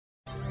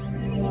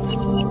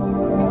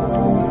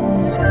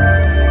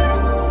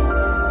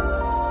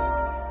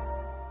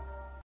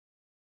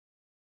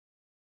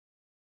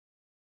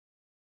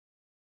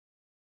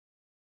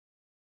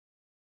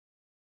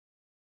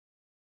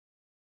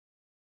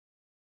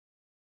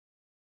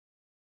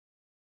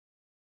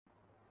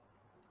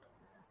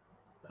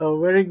A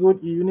very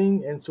good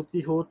evening and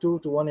Sukhi Hotu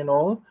to one and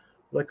all.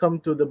 Welcome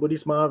to the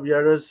Buddhist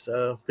Mahavira's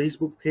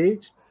Facebook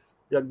page.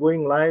 We are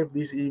going live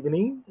this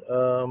evening,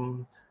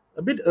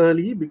 a bit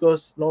early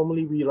because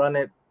normally we run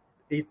at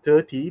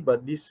 8:30,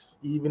 but this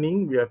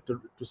evening we have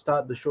to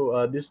start the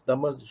show, this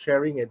Dhamma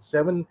sharing at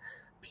 7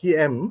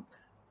 p.m.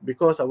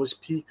 because our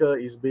speaker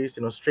is based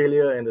in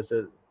Australia and there's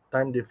a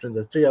time difference,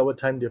 a 3 hour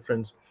time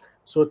difference.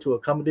 So to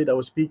accommodate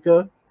our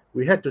speaker,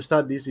 we had to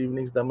start this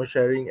evening's Dhamma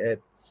sharing at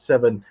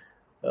 7.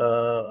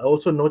 I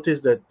also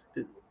noticed that,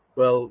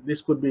 well,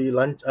 this could be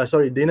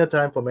dinner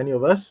time for many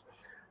of us.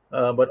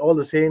 But all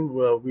the same,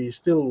 we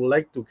still would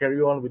like to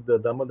carry on with the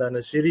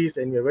Dhammadana series,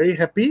 and we're very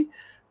happy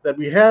that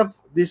we have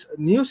this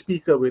new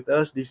speaker with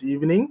us this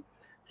evening.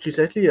 She's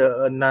actually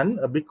a nun,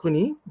 a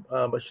bhikkhuni,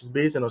 but she's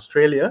based in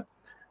Australia.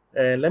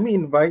 And let me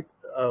invite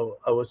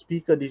our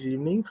speaker this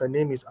evening. Her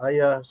name is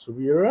Ayya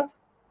Suvira.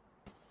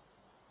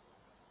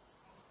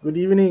 Good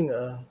evening,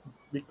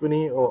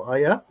 bhikkhuni or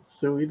Ayya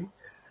Suvira.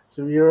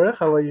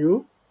 How are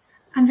you?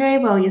 I'm very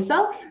well.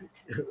 Yourself?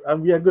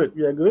 We are good.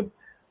 We are good.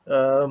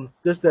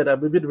 Just that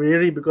I'm a bit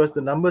wary because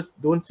the numbers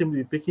don't seem to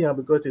be picking up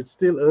because it's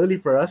still early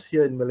for us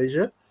here in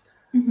Malaysia.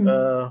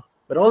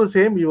 But all the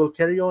same, we will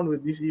carry on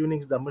with this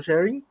evening's Dhamma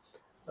sharing.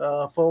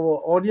 For our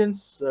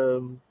audience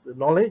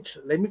knowledge,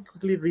 let me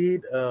quickly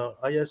read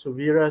Ayya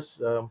Suvira's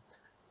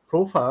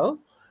profile.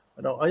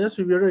 Now, Ayya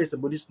Suvira is a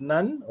Buddhist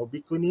nun or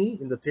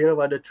bhikkhuni in the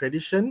Theravada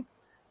tradition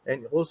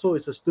and also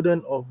is a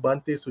student of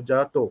Bhante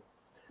Sujato.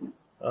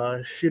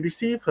 She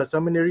received her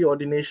seminary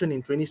ordination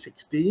in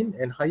 2016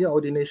 and higher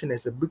ordination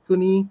as a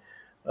bhikkhuni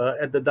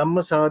at the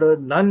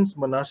Dhammasara Nuns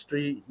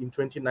Monastery in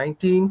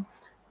 2019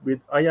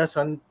 with Ayya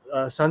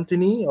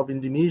Santini of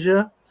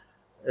Indonesia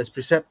as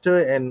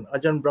preceptor and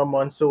Ajahn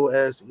Brahmanso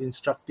as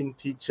instructing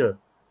teacher.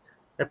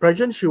 At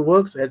present, she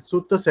works at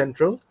Sutta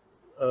Central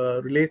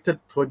related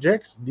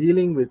projects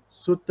dealing with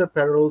Sutta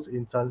parallels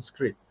in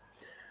Sanskrit.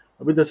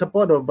 With the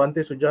support of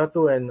Bhante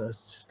Sujato and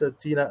Sister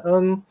Tina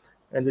Ng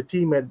and the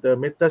team at the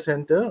Metta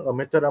Center or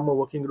Metta Rama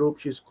Working Group,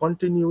 she's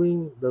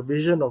continuing the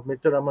vision of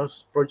Metta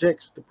Rama's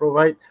projects to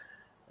provide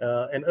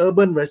an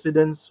urban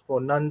residence for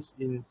nuns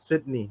in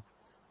Sydney.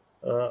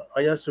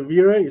 Ayya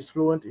Suvira is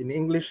fluent in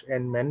English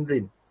and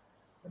Mandarin.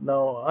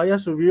 Now, Ayya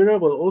Suvira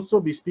will also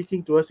be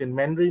speaking to us in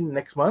Mandarin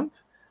next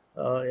month.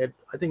 I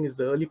think it's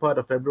the early part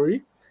of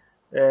February.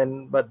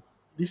 But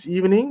this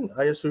evening,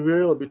 Ayya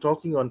Suvira will be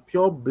talking on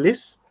pure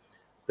bliss,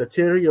 the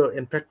theory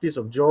and practice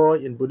of joy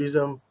in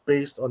Buddhism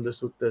based on the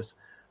suttas.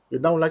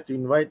 We'd now like to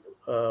invite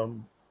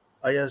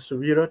Ayya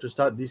Suvira to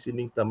start this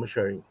evening's Dhamma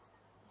sharing.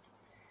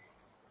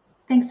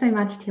 Thanks so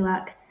much,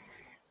 Tilak.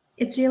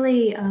 It's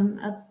really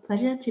a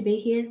pleasure to be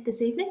here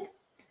this evening.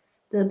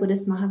 The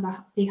Buddhist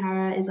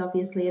Mahavihara is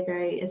obviously a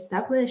very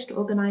established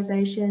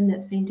organization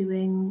that's been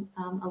doing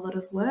a lot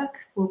of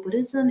work for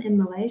Buddhism in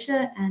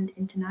Malaysia and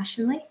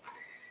internationally.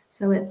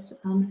 So it's,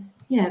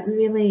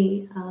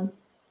 really,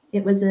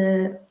 it was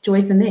a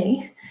joy for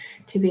me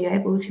to be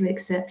able to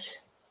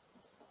accept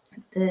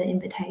the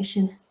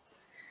invitation.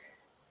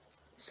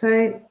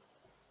 So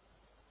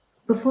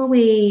before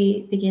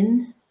we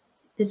begin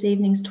this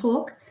evening's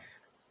talk,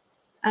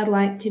 I'd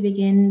like to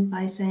begin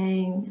by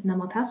saying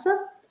Namo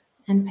Tassa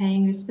and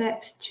paying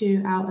respect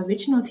to our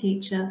original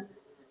teacher,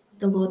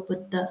 the Lord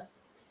Buddha.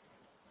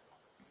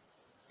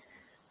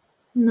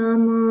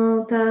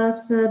 Namo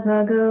Tassa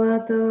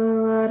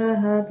Bhagavato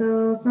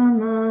Arahato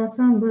Sama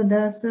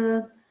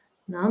Sambuddhassa.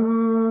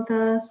 Namo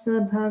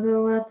Tassa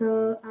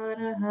Bhagavato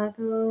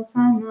Arahato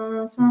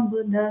Sama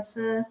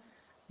Sambuddhassa.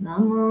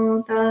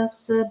 Namo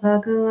Tassa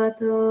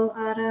Bhagavato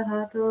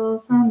Arahato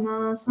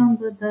Sama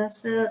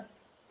Sambuddhassa.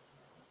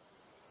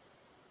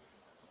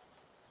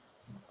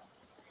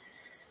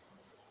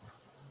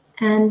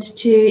 And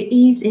to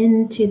ease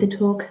into the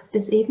talk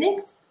this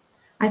evening,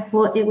 I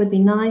thought it would be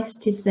nice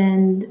to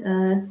spend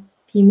a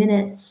few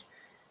minutes,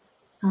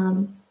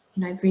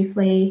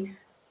 briefly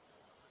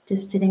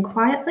just sitting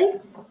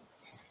quietly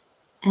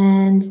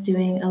and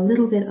doing a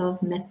little bit of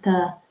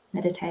metta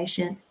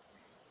meditation,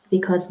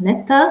 because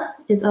metta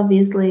is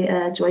obviously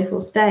a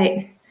joyful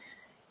state.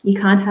 You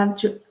can't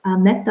have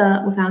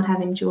metta without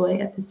having joy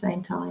at the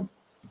same time.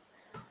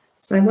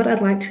 So what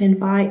I'd like to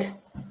invite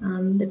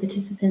the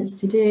participants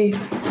to do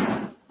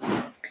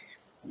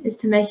is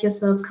to make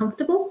yourselves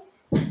comfortable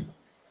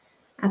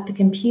at the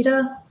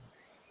computer,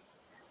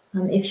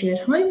 if you're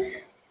at home,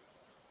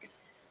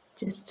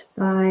 just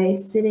by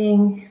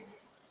sitting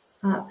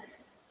up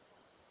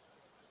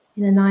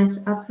in a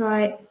nice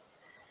upright,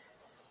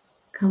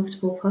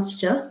 comfortable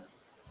posture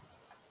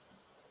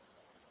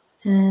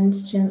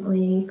and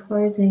gently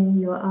closing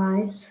your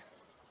eyes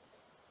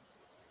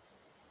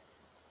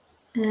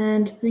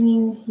and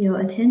bringing your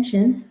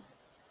attention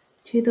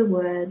to the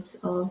words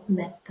of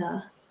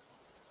metta.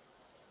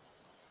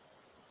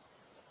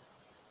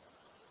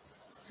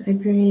 So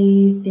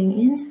breathing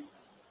in,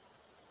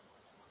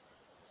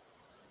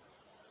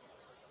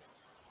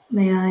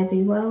 may I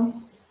be well.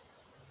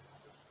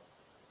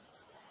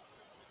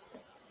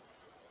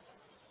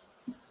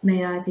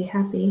 May I be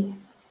happy.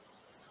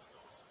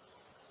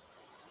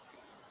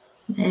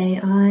 May May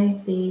I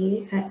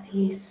be at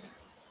peace.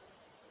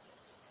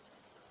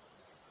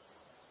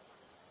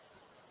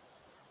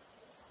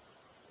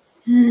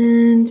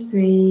 And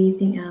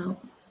breathing out.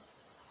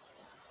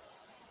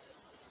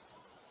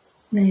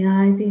 May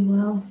I be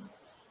well.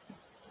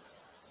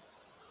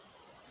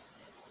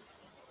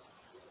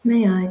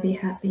 May I be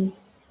happy.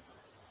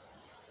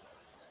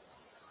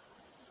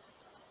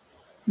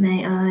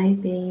 May I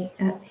be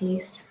at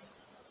peace.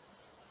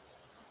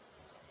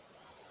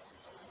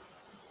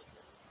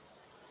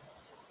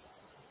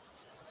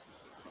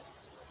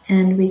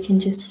 And we can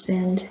just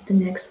spend the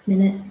next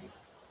minute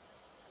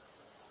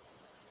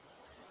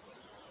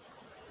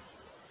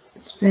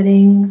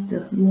spreading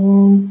the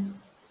warm,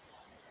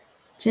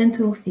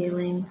 gentle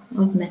feeling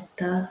of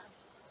metta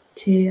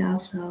to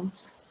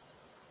ourselves.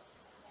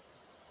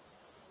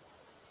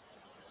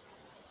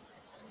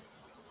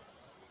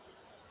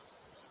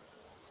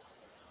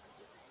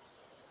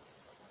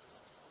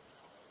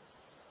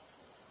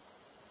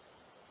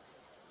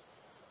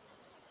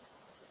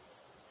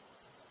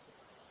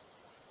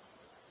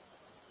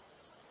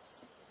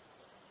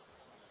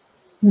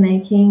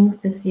 Making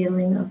the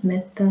feeling of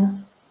metta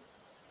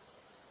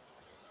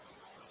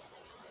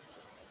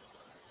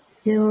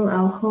fill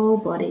our whole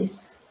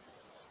bodies,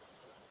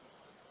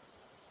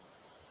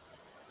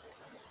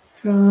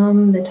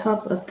 from the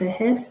top of the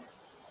head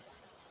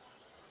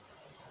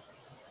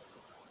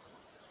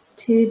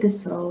to the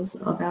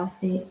soles of our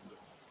feet.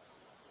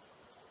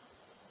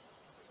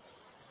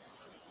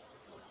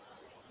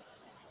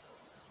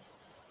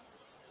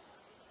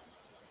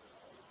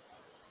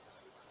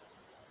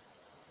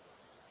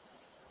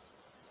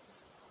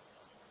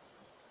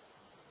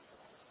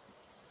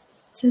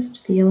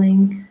 Just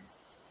feeling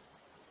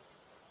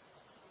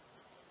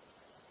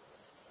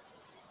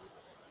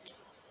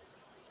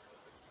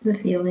the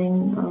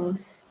feeling of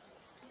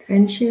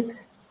friendship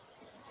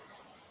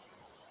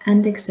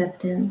and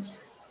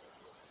acceptance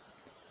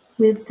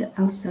with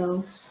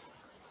ourselves.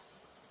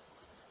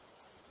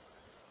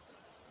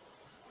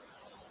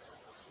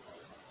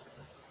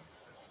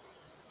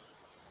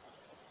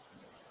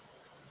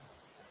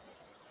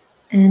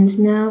 And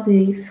now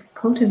we've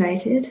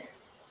cultivated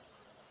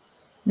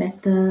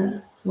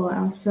metta for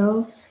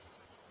ourselves,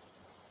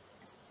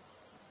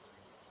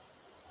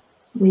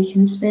 we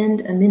can spend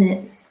a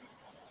minute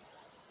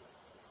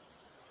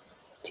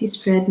to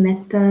spread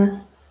metta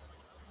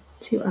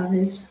to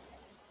others.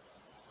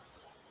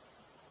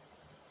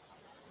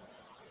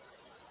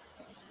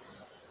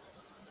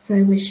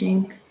 So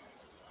wishing,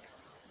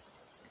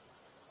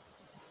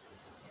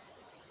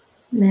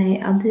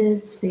 may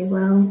others be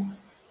well,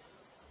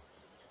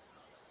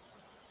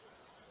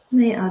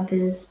 may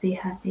others be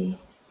happy,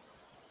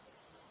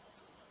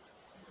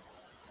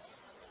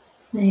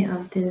 may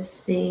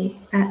others be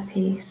at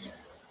peace.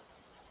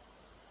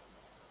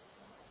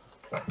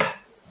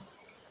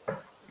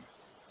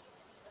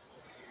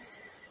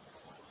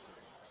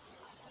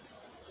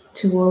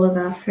 To all of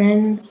our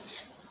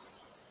friends,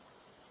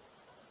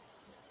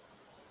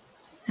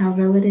 our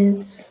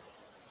relatives,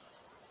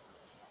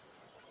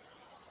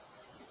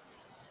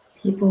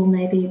 people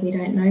maybe we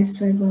don't know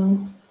so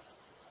well,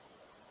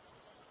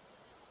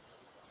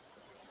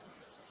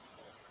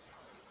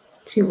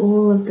 to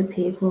all of the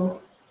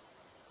people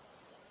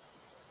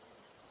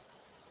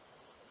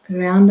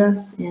around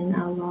us in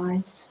our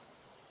lives.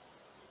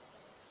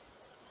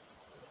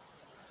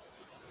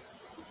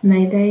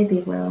 May they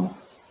be well.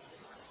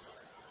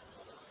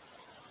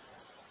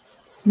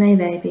 May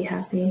they be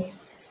happy.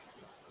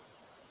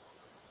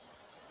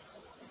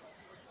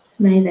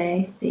 May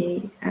they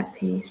be at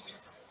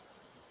peace.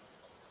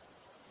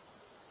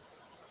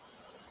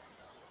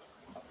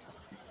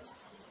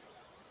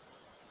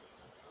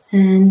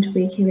 And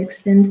we can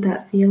extend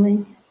that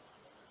feeling,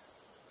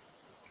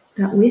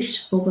 that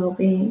wish for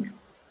well-being,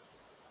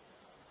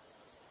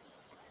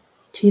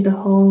 to the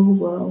whole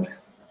world,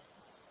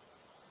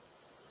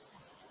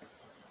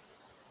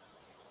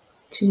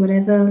 to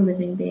whatever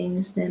living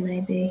beings there may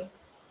be.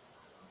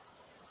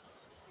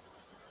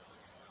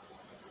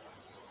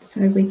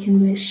 So we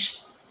can wish,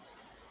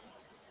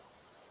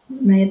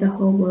 may the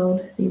whole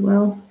world be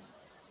well,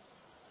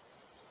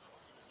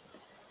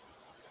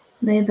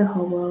 may the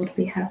whole world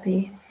be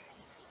happy,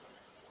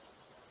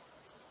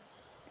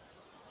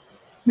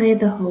 may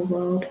the whole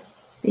world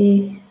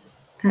be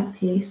at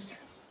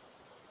peace.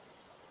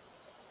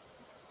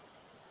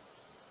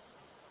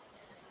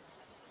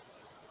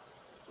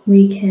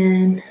 We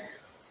can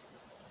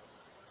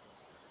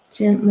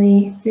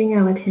gently bring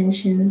our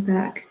attention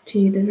back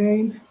to the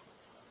room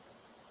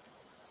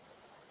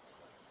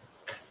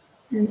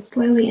and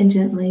slowly and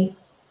gently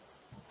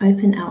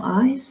open our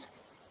eyes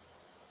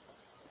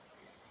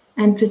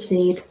and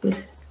proceed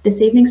with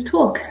this evening's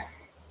talk.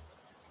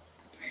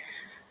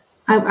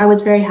 I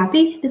was very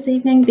happy this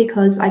evening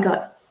because I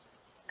got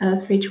a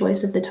free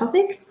choice of the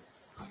topic.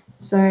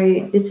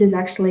 So this is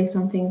actually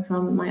something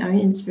from my own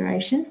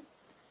inspiration,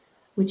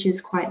 which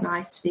is quite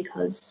nice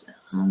because,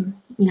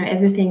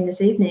 everything this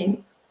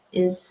evening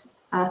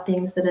are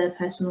things that are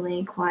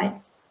personally quite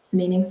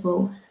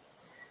meaningful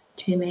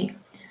to me.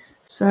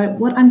 So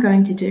what I'm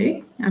going to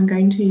do, I'm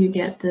going to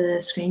get the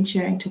screen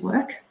sharing to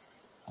work.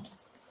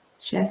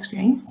 Share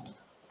screen.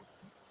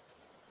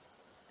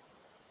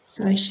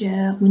 So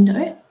share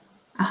window.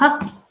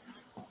 Aha.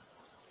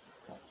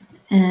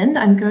 And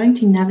I'm going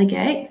to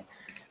navigate.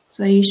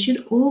 So you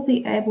should all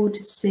be able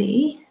to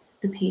see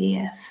the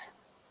PDF.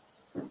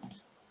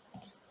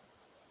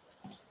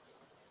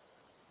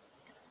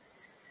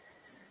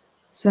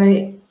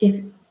 So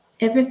if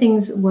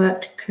everything's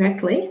worked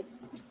correctly,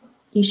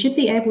 you should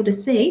be able to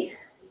see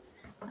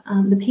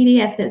the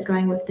PDF that's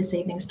going with this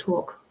evening's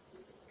talk.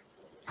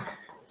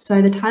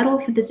 So the title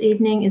for this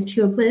evening is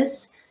Pure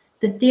Bliss,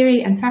 the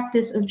Theory and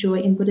Practice of Joy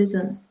in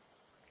Buddhism.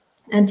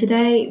 And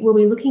today we'll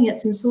be looking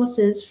at some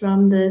sources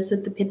from the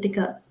Sutta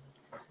Pitaka.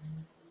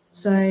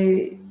 So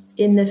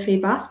in the three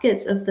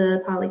baskets of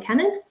the Pali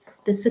Canon,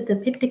 the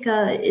Sutta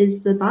Pitaka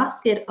is the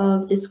basket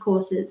of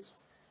discourses.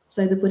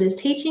 So the Buddha's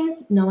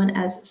teachings known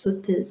as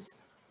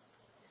suttas.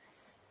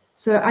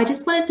 So I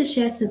just wanted to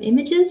share some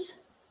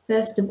images,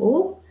 first of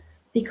all,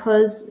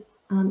 because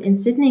in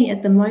Sydney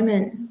at the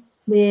moment,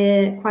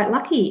 we're quite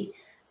lucky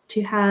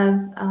to have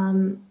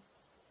an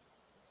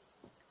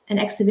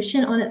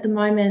exhibition on at the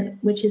moment,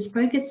 which is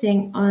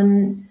focusing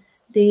on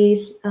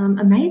these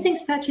amazing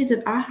statues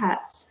of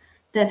arhats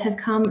that have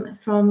come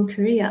from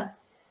Korea.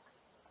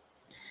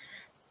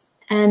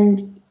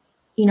 And,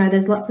 you know,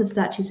 there's lots of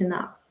statues of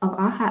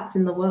arhats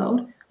in the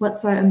world.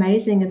 What's so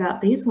amazing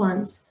about these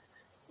ones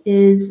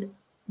is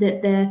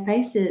that their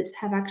faces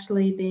have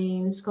actually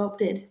been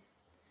sculpted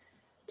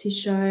to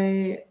show,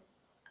 you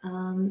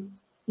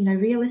know,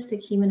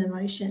 realistic human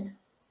emotion.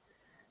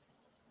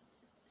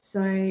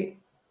 So, you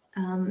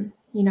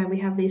know, we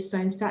have these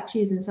stone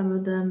statues and some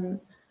of them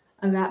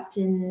are wrapped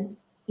in,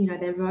 you know,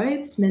 their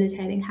robes,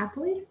 meditating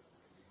happily,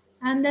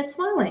 and they're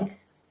smiling,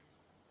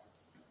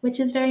 which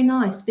is very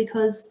nice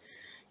because,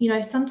 you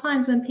know,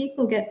 sometimes when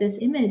people get this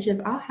image of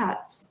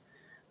arhats,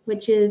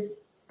 which is,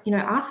 you know,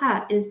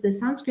 arhat is the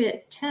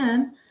Sanskrit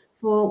term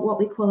for what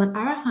we call an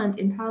arahant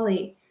in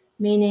Pali,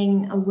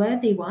 meaning a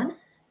worthy one,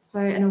 so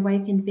an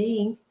awakened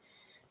being.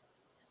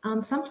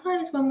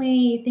 Sometimes when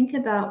we think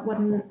about what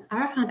an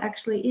arahant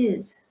actually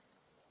is,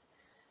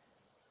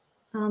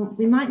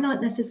 we might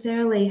not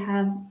necessarily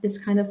have this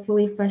kind of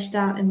fully fleshed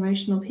out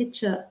emotional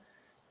picture.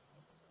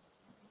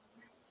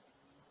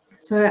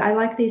 So I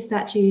like these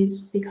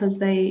statues because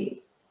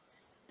they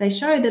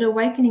show that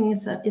awakening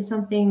is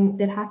something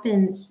that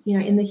happens, you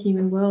know, in the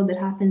human world, that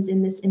happens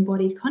in this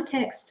embodied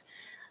context,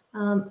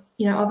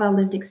 you know, of our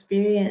lived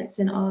experience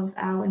and of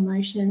our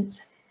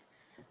emotions.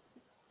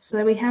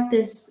 So we have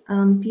this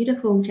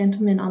beautiful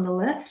gentleman on the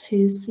left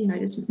who's, you know,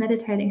 just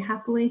meditating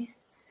happily.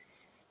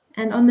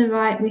 And on the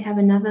right, we have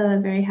another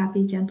very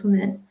happy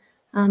gentleman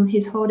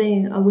who's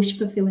holding a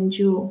wish-fulfilling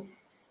jewel,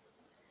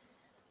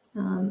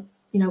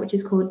 you know, which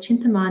is called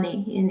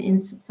Chintamani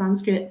in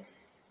Sanskrit.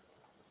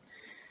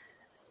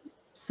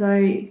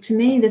 So to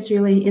me, this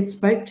really, it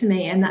spoke to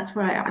me, and that's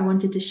why I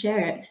wanted to share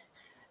it,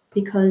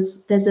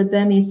 because there's a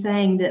Burmese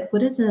saying that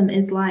Buddhism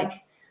is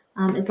like,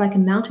 it's like a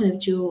mountain of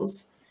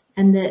jewels,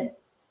 and that,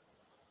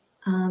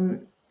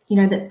 you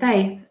know, that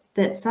faith,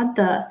 that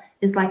saddha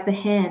is like the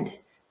hand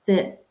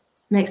that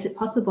makes it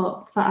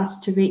possible for us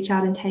to reach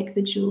out and take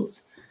the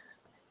jewels.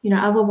 You know,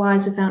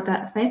 otherwise, without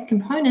that faith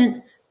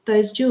component,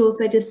 those jewels,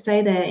 they just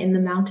stay there in the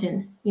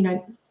mountain. You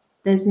know,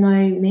 there's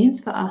no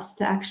means for us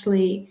to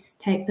actually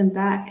take them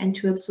back and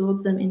to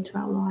absorb them into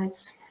our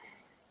lives.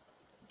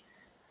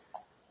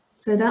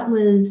 So that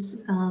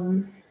was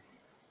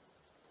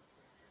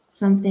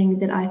something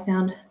that I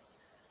found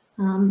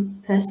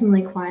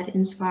personally quite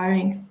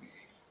inspiring.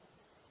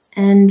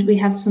 And we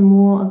have some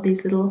more of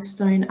these little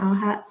stone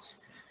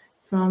arhats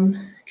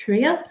from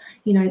Korea.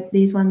 You know,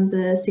 these ones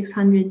are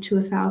 600 to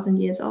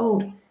 1,000 years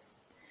old.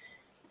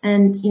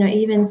 And, you know,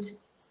 even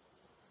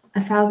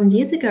 1,000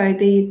 years ago,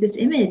 this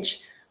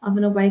image of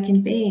an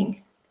awakened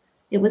being,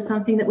 it was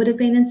something that would have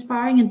been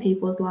inspiring in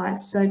people's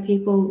lives. So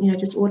people, you know,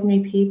 just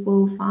ordinary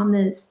people,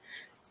 farmers,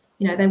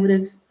 you know, they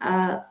would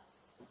have,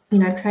 you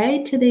know,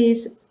 prayed to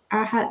these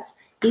arhats,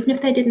 even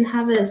if they didn't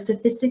have a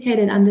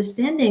sophisticated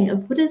understanding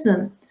of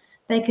Buddhism.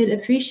 They could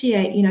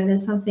appreciate, you know,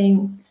 there's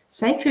something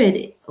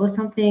sacred or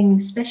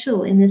something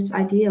special in this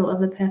ideal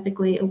of a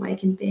perfectly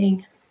awakened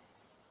being.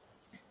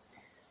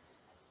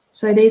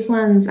 So these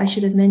ones I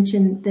should have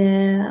mentioned,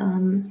 they're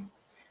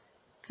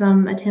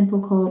from a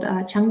temple called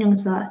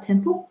Changyongsa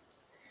Temple.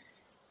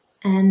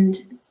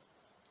 And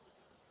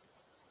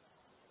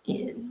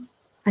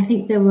I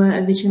think there were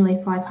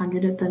originally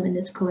 500 of them in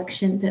this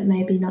collection, but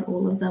maybe not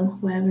all of them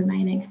were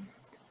remaining.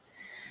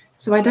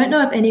 So I don't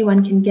know if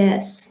anyone can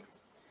guess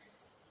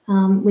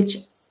which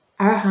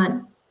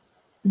arahant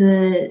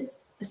the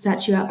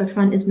statue out the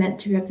front is meant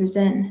to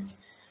represent,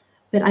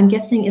 but I'm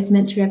guessing it's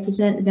meant to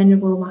represent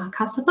Venerable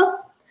Mahakassapa,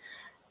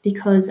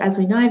 because as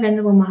we know,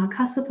 Venerable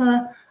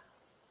Mahakassapa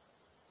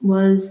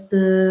was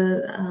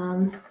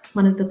the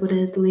one of the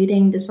Buddha's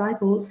leading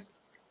disciples,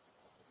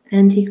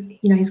 and he,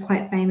 you know, he's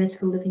quite famous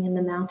for living in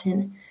the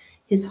mountain.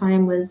 His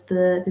home was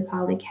the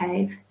Pali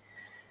cave.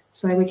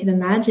 So we can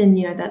imagine,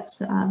 that's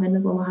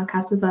Venerable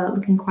Mahakassapa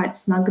looking quite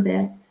snug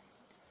there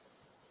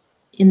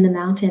in the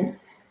mountain.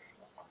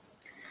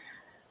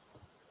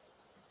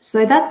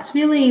 So that's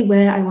really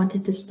where I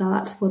wanted to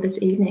start for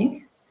this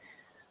evening,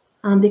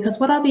 because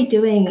what I'll be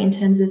doing in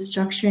terms of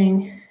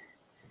structuring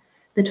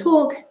the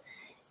talk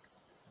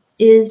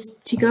is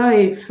to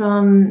go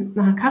from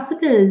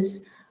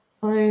Mahakassapa's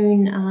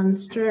own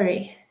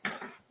story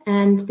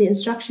and the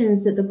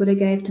instructions that the Buddha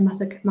gave to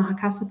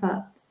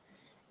Mahakassapa,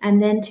 and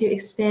then to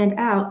expand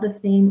out the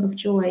theme of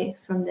joy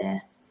from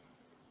there.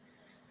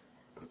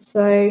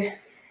 So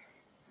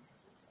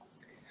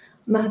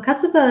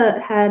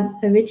Mahakassapa had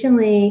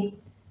originally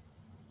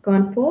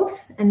gone forth,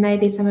 and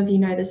maybe some of you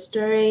know the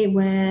story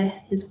where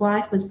his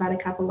wife was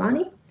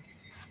Badakapalani.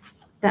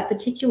 That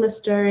particular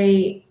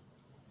story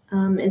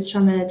is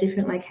from a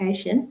different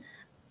location.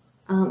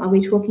 Are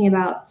we talking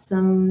about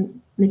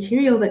some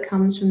material that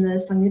comes from the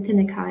Samyutta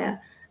Nikaya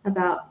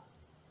about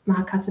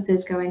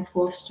Mahakassapa's going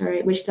forth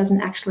story, which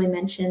doesn't actually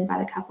mention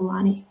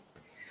Badakapalani?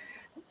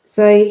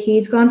 So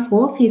he's gone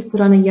forth, he's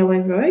put on a yellow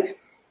robe,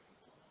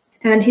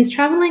 and he's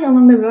traveling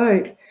along the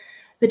road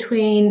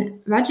between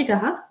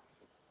Rajagaha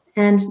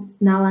and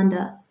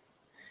Nalanda.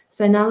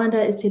 So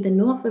Nalanda is to the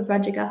north of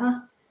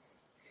Rajagaha,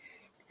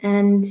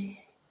 and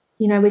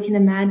we can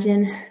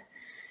imagine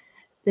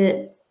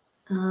that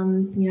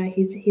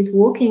he's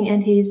walking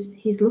and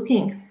he's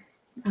looking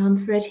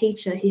for a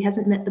teacher. He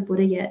hasn't met the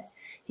Buddha yet.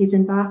 He's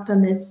embarked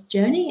on this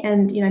journey,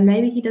 and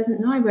maybe he doesn't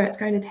know where it's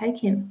going to take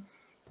him.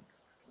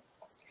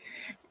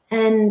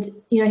 And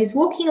he's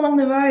walking along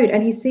the road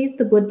and he sees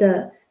the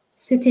Buddha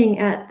sitting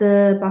at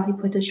the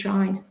Bhaktiputra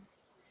shrine.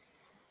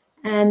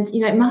 And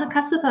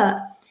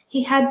Mahakassapa,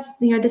 he had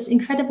this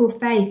incredible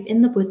faith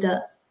in the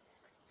Buddha.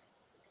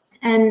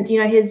 And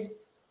his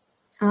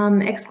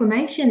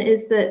exclamation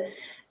is that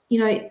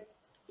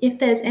if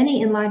there's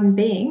any enlightened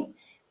being,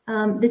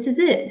 this is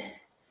it.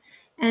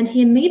 And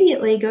he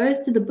immediately goes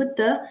to the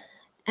Buddha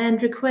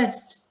and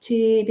requests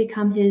to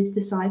become his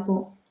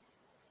disciple.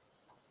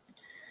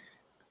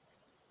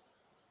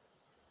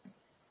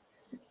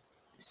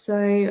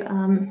 So,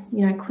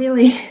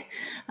 clearly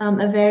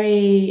a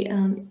very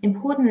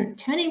important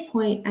turning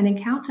point and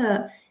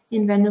encounter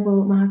in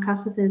Venerable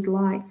Mahakassapa's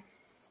life.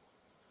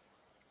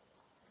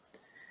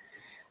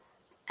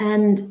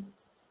 And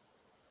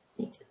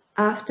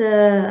after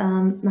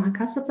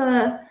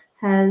Mahakassapa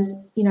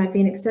has,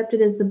 been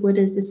accepted as the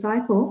Buddha's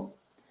disciple,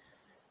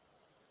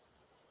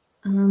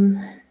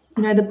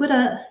 the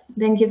Buddha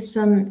then gives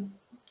some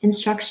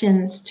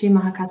instructions to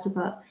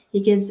Mahakassapa. He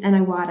gives an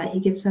awada,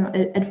 he gives some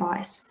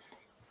advice.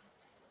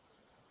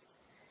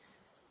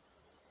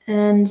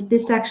 And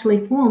this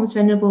actually forms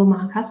Venerable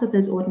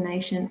Mahakassapa's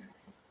ordination.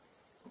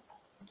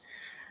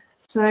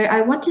 So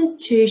I wanted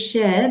to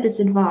share this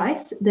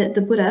advice that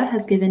the Buddha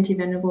has given to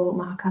Venerable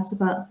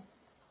Mahakassapa.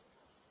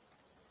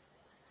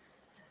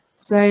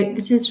 So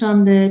this is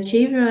from the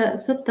Suvira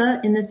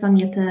Sutta in the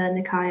Samyutta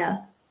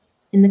Nikaya,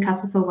 in the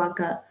Kassapa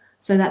Vagga.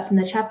 So that's in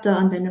the chapter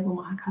on Venerable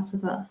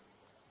Mahakassapa.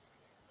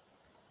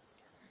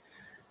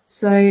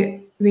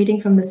 So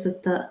reading from the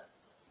Sutta.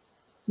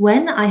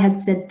 When I had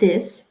said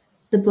this,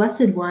 the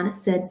Blessed One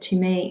said to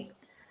me,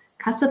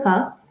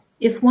 Kassapa,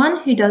 if one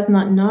who does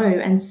not know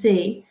and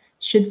see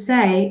should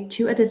say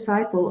to a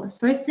disciple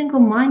so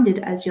single-minded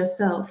as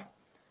yourself,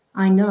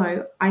 I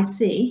know, I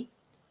see,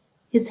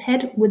 his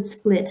head would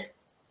split.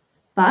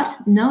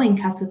 But knowing,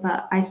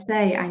 Kassapa, I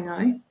say I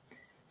know.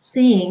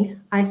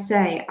 Seeing, I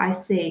say I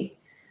see.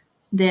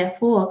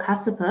 Therefore,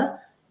 Kassapa,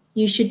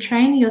 you should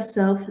train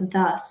yourself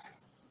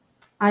thus.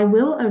 I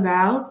will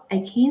arouse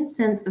a keen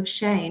sense of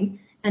shame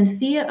and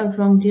fear of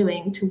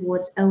wrongdoing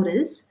towards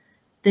elders,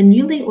 the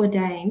newly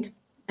ordained,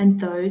 and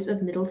those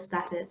of middle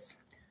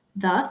status.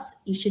 Thus,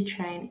 you should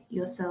train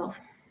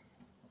yourself.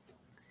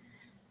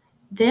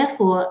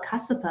 Therefore,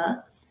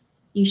 Kassapa,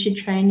 you should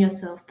train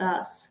yourself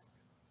thus.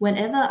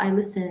 Whenever I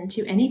listen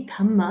to any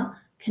Dhamma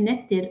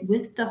connected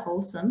with the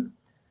wholesome,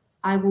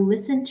 I will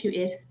listen to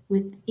it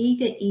with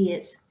eager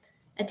ears,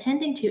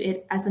 attending to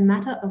it as a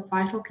matter of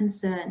vital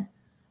concern,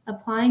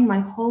 applying my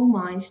whole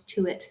mind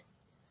to it.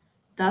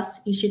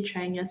 Thus, you should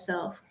train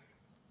yourself.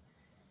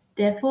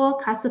 Therefore,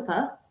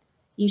 Kassapa,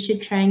 you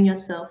should train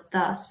yourself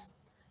thus.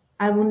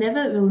 I will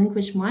never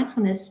relinquish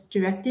mindfulness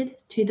directed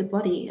to the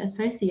body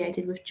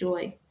associated with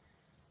joy.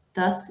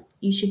 Thus,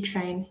 you should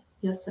train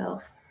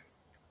yourself.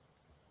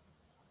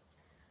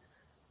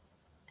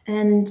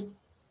 And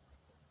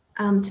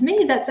to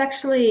me, that's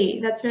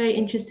very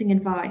interesting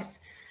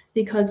advice,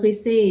 because we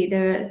see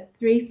there are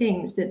three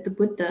things that the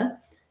Buddha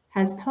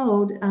has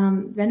told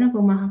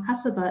Venerable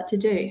Mahakassapa to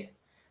do.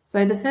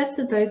 So the first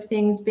of those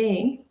things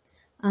being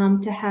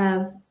to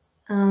have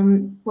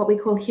what we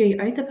call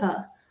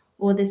hiri-ottappa,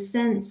 or this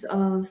sense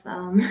of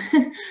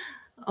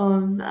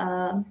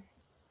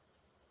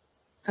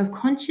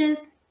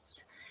conscience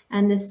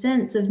and the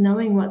sense of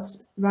knowing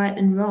what's right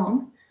and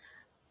wrong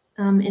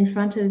in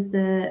front of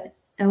the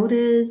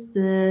elders,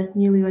 the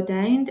newly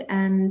ordained,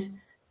 and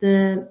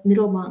the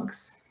middle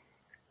monks.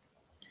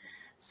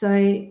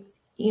 So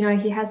you know,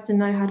 he has to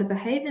know how to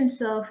behave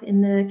himself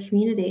in the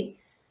community,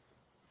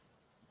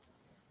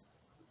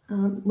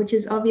 which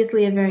is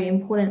obviously a very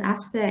important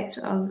aspect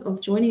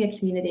of joining a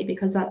community,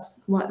 because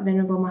that's what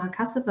Venerable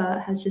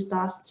Mahakassapa has just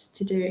asked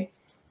to do.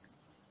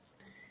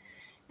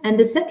 And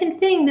the second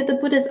thing that the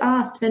Buddha's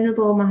asked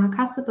Venerable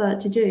Mahakassapa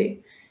to do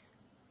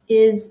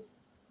is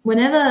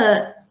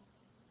whenever,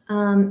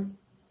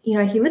 you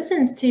know, he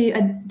listens to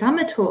a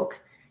Dhamma talk,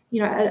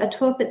 you know, a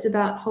talk that's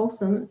about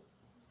wholesome,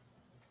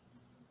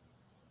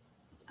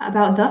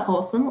 about the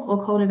wholesome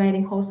or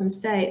cultivating wholesome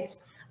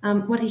states,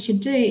 what he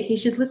should do, he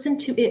should listen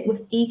to it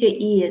with eager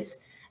ears,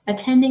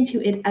 attending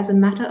to it as a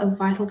matter of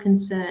vital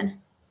concern.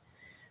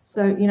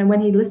 So, you know, when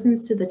he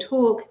listens to the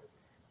talk,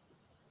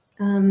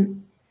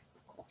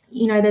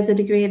 you know, there's a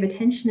degree of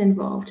attention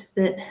involved,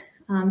 that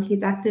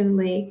he's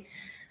actively,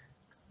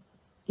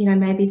 you know,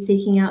 maybe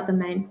seeking out the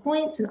main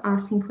points and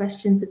asking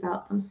questions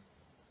about them.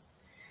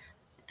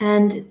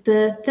 And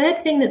the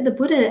third thing that the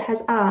Buddha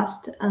has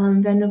asked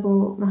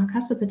Venerable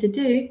Mahakassapa to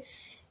do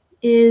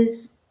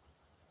is,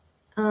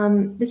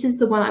 this is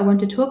the one I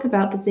want to talk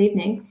about this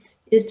evening,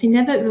 is to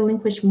never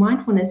relinquish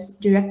mindfulness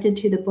directed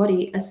to the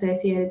body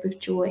associated with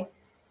joy.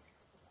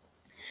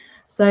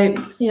 So,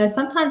 you know,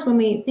 sometimes when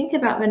we think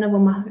about Venerable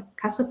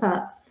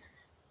Mahakassapa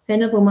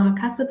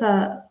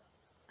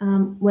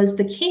was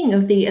the king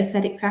of the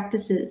ascetic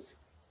practices.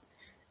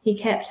 He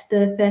kept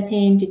the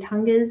 13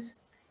 Dhutangas,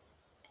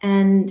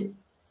 and,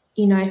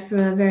 you know,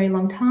 for a very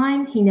long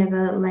time, he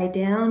never lay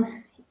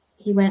down.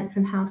 He went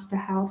from house to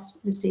house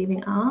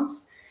receiving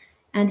alms,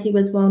 and he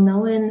was well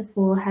known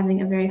for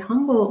having a very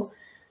humble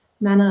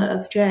manner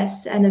of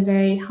dress and a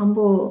very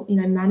humble, you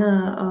know,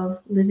 manner of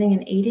living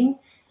and eating,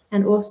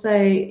 and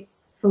also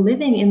for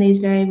living in these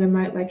very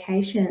remote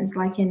locations,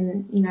 like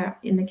in, you know,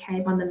 in the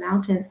cave on the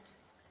mountain.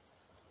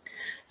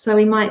 So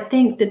we might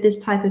think that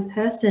this type of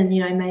person,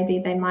 you know, maybe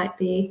they might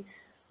be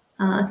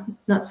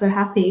not so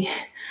happy,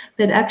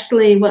 but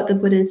actually what the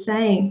Buddha is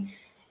saying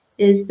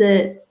is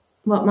that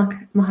what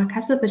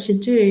Mahakassapa should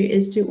do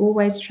is to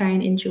always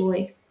train in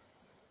joy.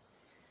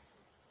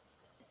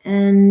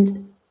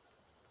 And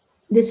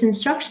this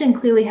instruction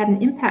clearly had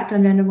an impact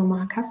on Venerable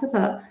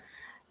Mahakassapa,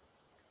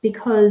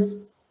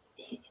 because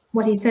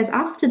what he says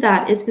after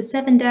that is, for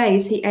 7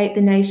 days he ate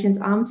the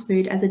nation's alms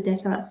food as a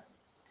debtor.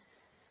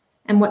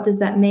 And what does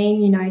that mean?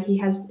 You know, he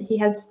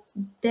has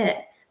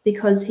debt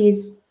because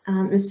he's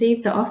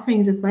received the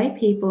offerings of lay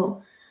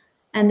people,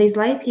 and these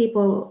lay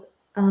people,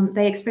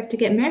 they expect to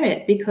get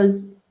merit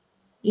because,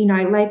 you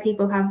know, lay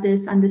people have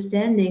this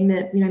understanding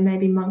that, you know,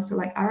 maybe monks are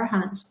like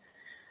arahants.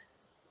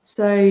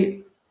 So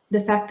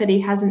the fact that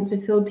he hasn't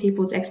fulfilled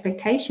people's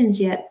expectations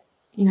yet,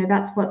 you know,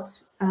 that's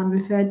what's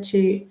referred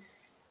to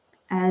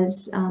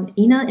as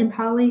ina in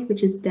Pali,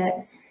 which is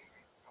debt.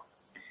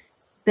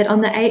 But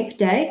on the 8th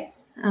day,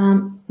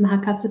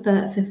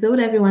 Mahakassapa fulfilled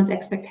everyone's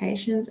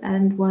expectations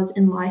and was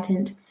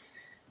enlightened.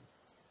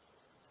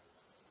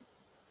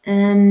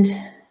 And,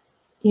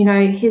 you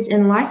know, his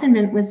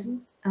enlightenment was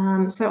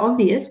so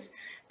obvious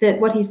that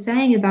what he's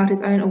saying about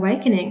his own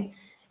awakening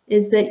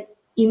is that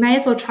you may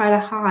as well try to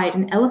hide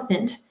an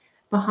elephant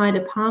behind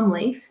a palm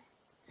leaf,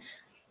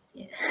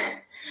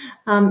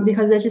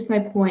 because there's just no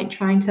point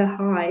trying to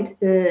hide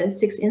the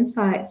 6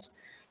 insights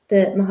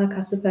that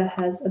Mahakassapa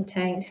has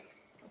obtained.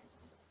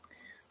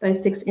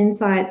 Those 6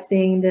 insights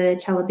being the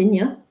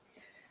Chalabhinya.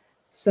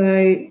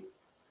 So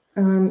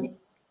the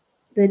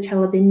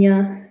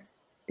Chalabhinya,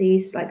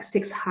 these like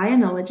 6 higher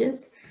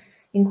knowledges,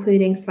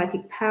 including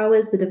psychic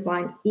powers, the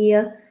divine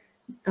ear,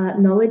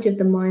 knowledge of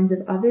the minds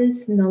of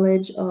others,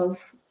 knowledge of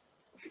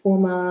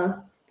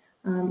former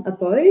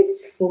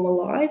abodes, former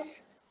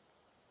lives,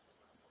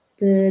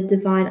 the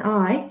divine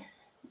eye,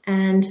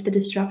 and the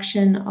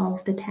destruction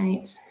of the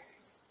taints.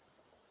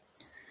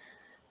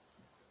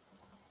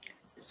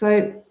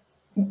 So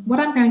what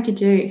I'm going to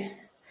do,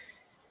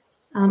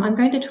 I'm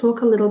going to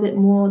talk a little bit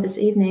more this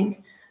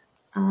evening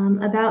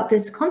about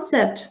this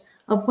concept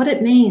of what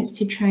it means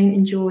to train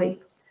in joy.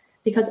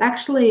 Because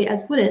actually,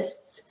 as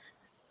Buddhists,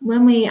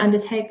 when we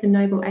undertake the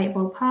Noble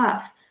Eightfold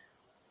Path,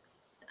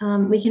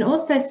 we can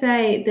also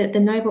say that the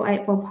Noble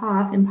Eightfold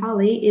Path in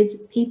Pali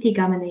is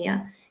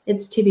piti-gamaniya.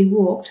 It's to be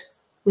walked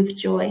with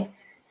joy.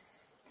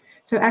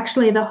 So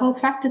actually, the whole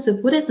practice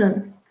of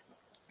Buddhism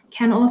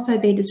can also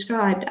be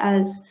described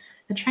as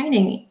a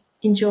training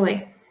in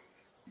joy.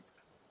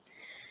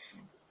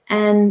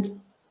 And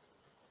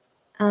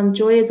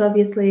joy is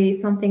obviously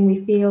something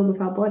we feel with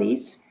our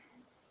bodies.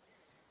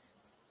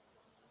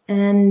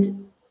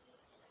 And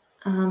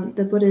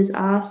the Buddha's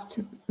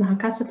asked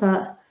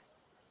Mahakassapa,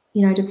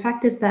 you know, to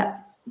practice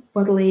that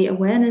bodily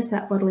awareness,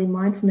 that bodily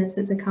mindfulness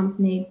that's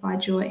accompanied by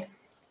joy.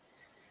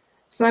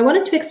 So I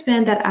wanted to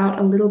expand that out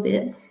a little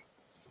bit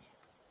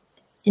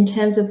in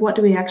terms of what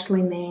do we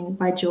actually mean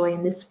by joy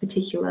in this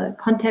particular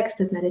context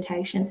of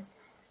meditation.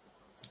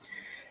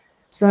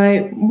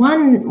 So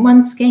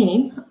one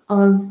scheme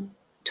of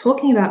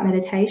talking about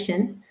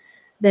meditation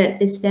that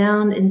is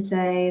found in,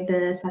 say,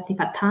 the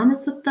Satipatthana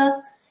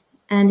Sutta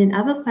and in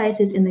other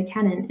places in the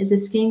canon is a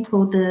scheme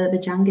called the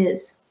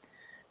Bhujangas.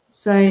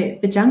 So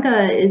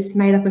Bhujanga is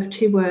made up of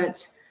 2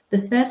 words.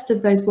 The first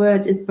of those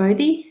words is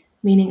Bodhi,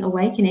 meaning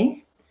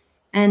awakening,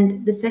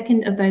 and the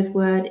second of those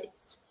words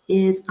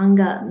is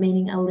Anga,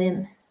 meaning a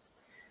limb.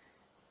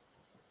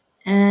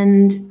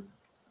 And,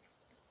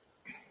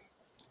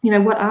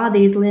 what are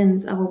these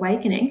limbs of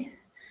awakening?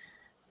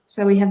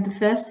 So we have the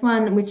first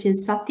one, which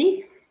is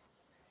Sati,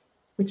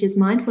 which is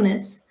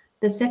mindfulness.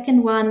 The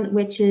second one,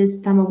 which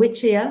is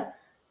Dhammavichaya,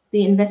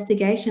 the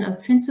investigation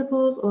of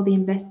principles or the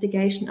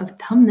investigation of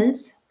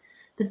dhammas.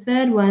 The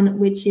third one,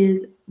 which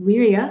is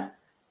Virya,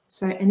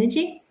 so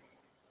energy.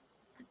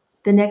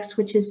 The next,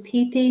 which is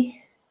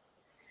Piti,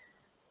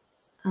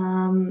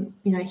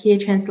 here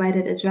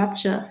translated as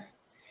rapture.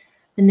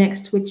 The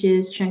next, which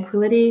is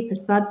tranquility,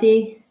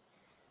 Passaddhi.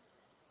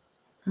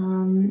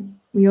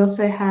 We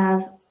also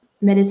have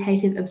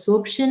meditative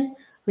absorption,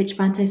 which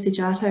Bhante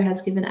Sujato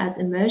has given as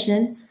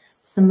immersion,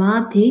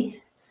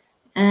 Samadhi,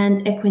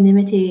 and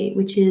equanimity,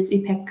 which is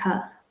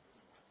Upekkha.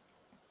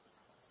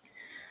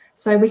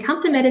 So we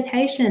come to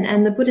meditation,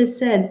 and the Buddha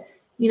said,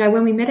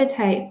 when we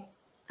meditate,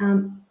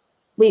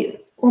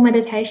 all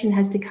meditation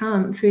has to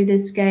come through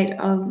this gate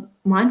of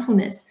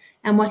mindfulness.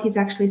 And what he's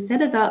actually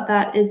said about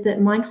that is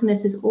that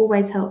mindfulness is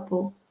always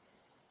helpful.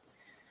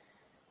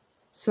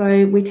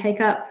 So we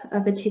take up a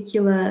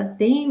particular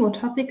theme or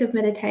topic of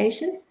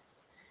meditation,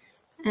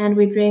 and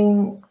we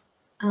bring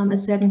a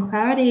certain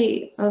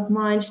clarity of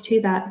mind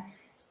to that.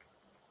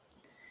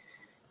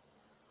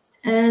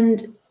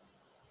 And,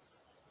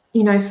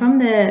 from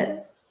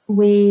there,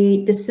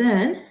 we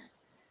discern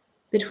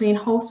between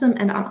wholesome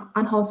and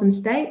unwholesome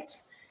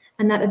states,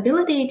 and that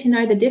ability to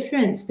know the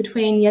difference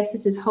between, yes,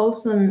 this is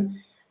wholesome,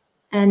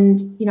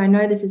 and,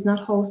 no, this is not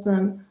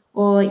wholesome,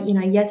 or,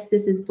 yes,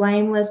 this is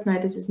blameless, no,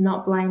 this is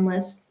not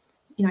blameless,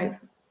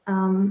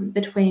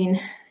 between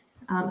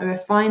a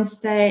refined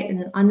state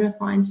and an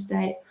unrefined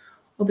state,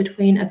 or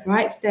between a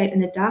bright state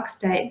and a dark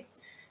state.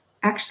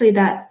 Actually,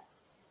 that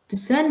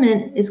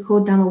discernment is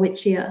called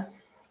Dhammavichaya.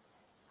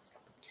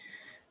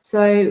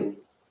 So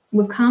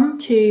we've come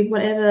to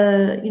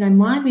whatever,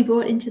 mind we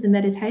brought into the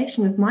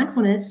meditation with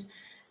mindfulness,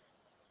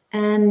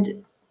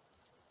 and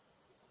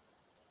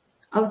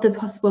of the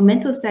possible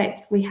mental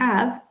states we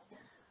have,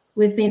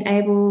 we've been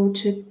able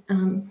to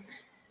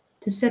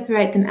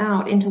separate them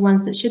out into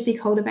ones that should be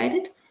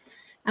cultivated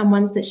and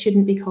ones that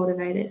shouldn't be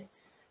cultivated.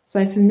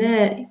 So from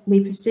there, we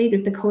proceed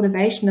with the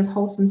cultivation of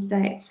wholesome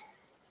states.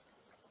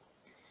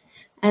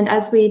 And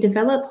as we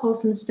develop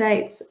wholesome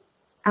states,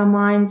 our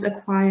minds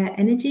acquire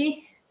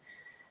energy,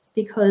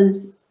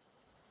 because,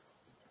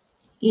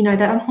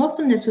 that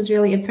unwholesomeness was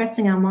really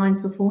oppressing our minds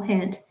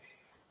beforehand.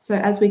 So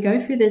as we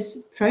go through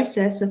this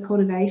process of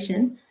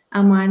cultivation,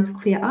 our minds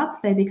clear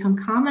up, they become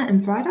calmer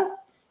and brighter,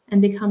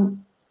 and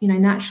become,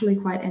 naturally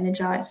quite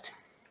energized.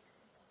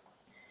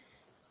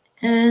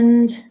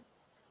 And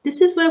this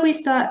is where we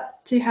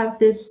start to have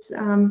this,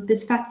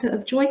 this factor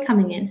of joy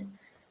coming in.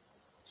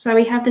 So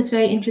we have this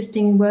very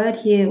interesting word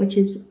here, which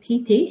is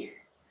piti.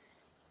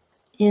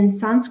 In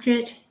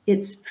Sanskrit,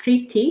 it's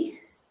priti.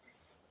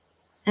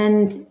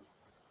 And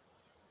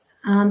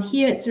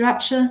here it's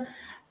rapture.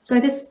 So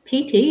this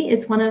piti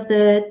is one of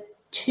the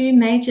 2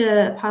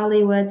 major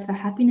Pali words for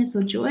happiness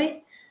or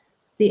joy.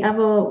 The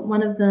other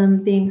one of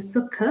them being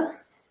sukha.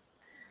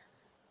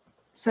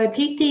 So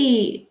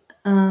piti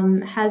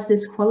has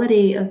this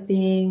quality of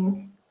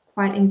being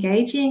quite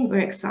engaging or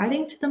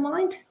exciting to the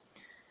mind.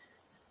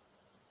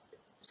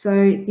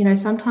 So,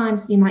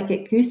 sometimes you might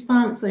get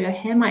goosebumps or your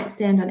hair might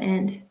stand on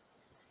end.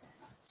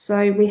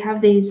 So we have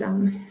these,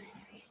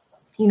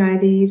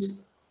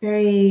 these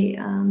very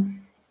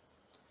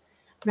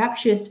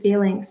rapturous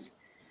feelings.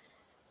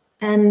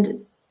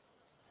 And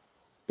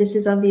this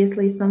is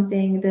obviously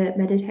something that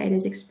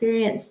meditators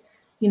experience.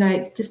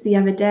 Just the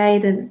other day,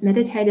 the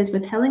meditators were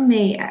telling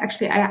me,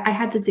 actually, I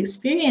had this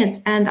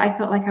experience and I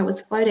felt like I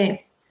was floating.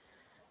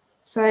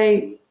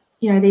 So,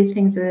 these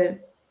things are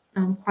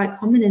quite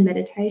common in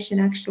meditation,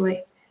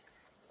 actually.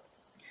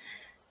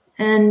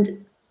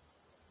 And,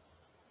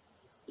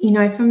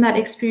 from that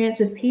experience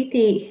of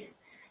piti,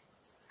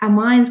 our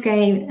minds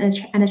gain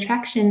an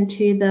attraction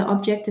to the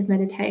object of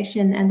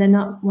meditation, and they're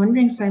not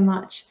wandering so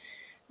much.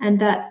 And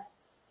that,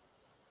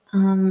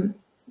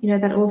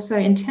 that also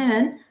in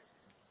turn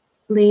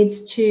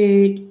leads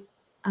to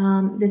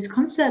this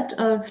concept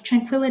of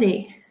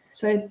tranquility.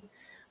 So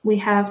we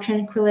have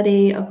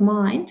tranquility of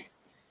mind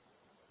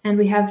and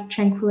we have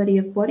tranquility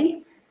of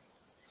body.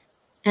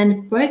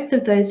 And both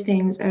of those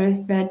things are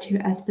referred to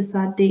as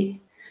passaddhi.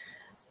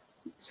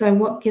 So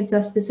what gives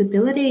us this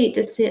ability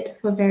to sit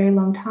for a very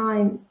long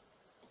time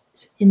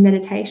in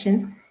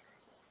meditation?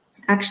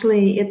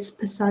 Actually, it's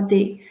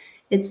passaddhi.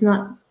 It's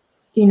not,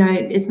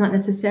 it's not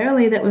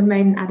necessarily that we've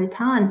made an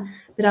adhitthana,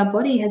 but our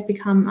body has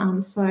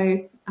become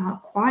so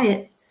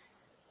quiet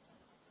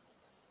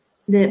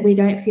that we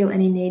don't feel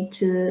any need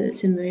to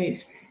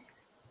move.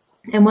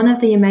 And one of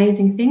the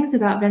amazing things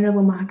about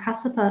Venerable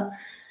Mahakassapa,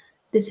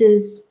 this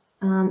is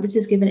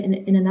given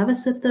in another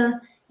sutta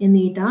in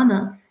the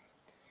Udana.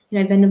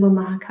 Venerable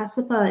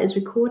Mahakassapa is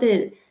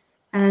recorded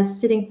as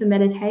sitting for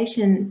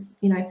meditation,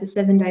 for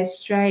 7 days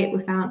straight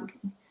without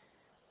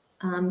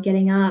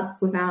getting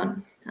up, without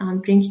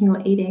drinking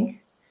or eating.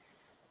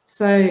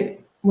 So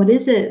what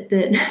is it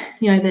that,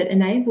 that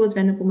enables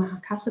Venerable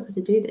Mahakassapa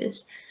to do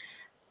this?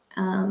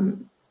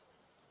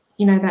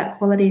 That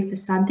quality of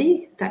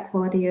passaddhi, that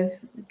quality of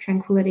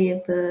tranquility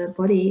of the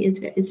body is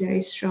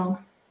very strong.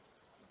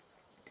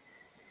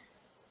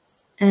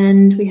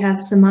 And we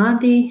have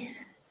samadhi.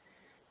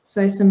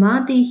 So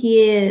samadhi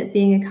here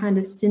being a kind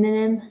of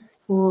synonym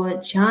for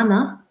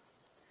jhana.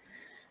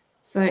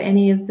 So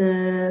any of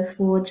the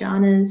 4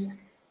 jhanas.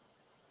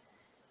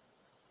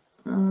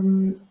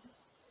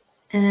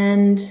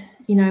 And,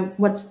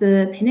 what's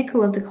the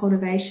pinnacle of the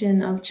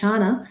cultivation of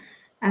jhana?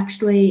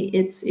 Actually,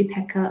 it's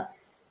upekkha.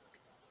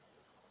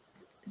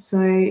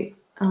 So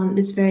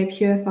this very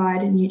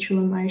purified and neutral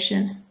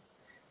emotion.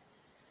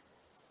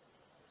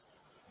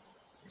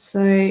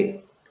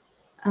 So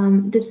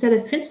this set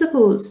of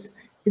principles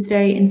is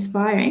very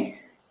inspiring,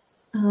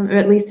 or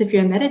at least if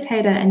you're a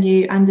meditator and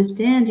you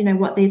understand,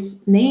 what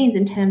this means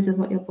in terms of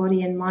what your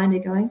body and mind are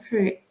going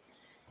through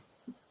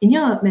in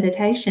your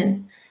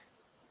meditation,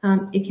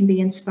 it can be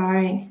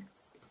inspiring.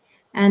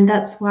 And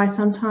that's why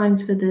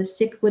sometimes for the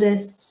Sikh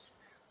Buddhists,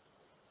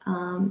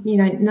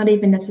 not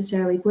even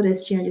necessarily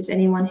Buddhists, just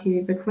anyone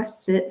who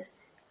requests it,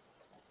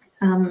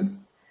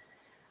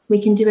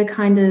 we can do a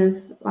kind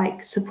of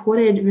like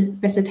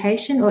supported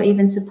recitation or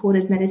even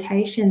supported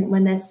meditation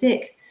when they're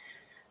sick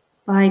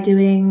by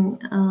doing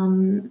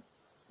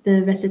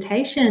the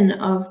recitation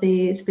of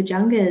these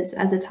bhujangas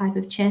as a type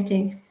of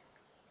chanting.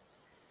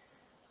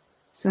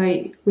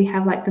 So we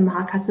have like the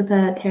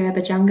Mahakassapa Thera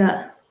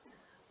Bhujanga,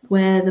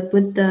 where the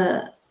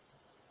Buddha,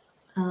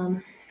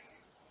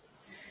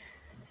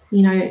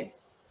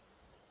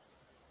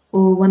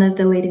 or one of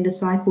the leading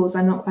disciples,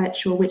 I'm not quite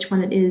sure which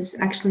one it is,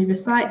 actually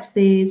recites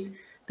these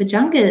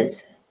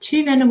bhujangas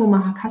to Venerable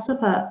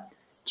Mahakassapa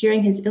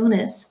during his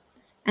illness.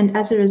 And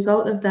as a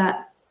result of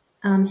that,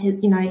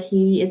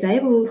 he is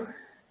able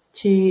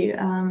to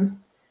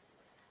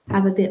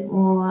have a bit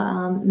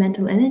more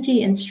mental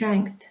energy and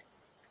strength.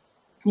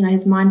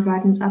 His mind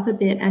brightens up a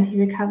bit and he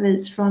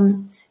recovers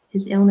from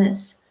his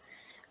illness.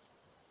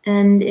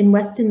 And in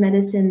Western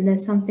medicine,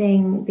 there's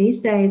something these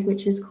days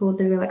which is called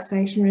the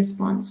relaxation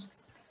response,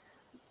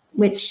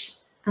 which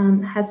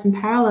has some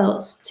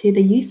parallels to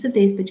the use of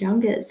these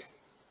bhujangas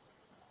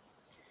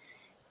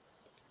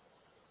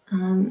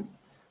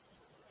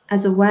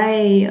as a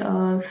way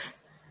of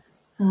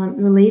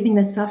relieving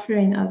the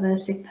suffering of a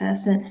sick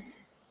person.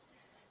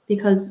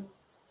 Because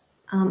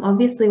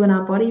obviously when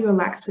our body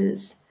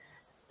relaxes,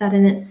 that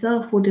in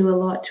itself will do a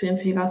lot to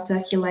improve our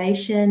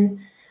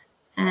circulation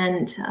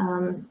and,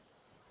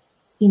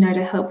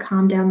 to help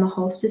calm down the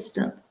whole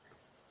system,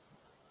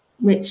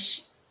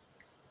 which,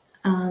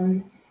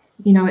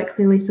 it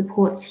clearly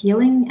supports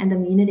healing and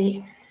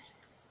immunity.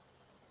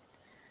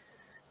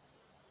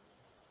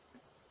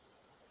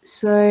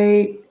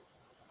 So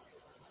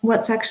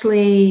what's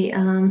actually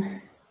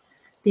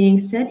being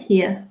said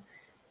here,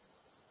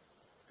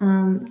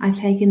 I've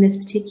taken this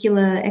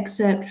particular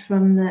excerpt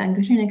from the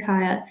Anguttara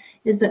Nikaya,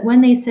 is that when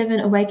these 7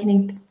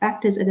 awakening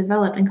factors are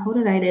developed and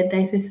cultivated,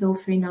 they fulfill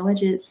 3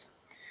 knowledges.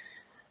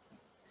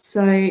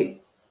 So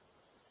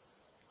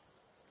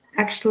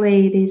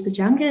actually these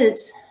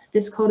bhujangas,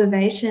 this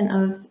cultivation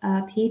of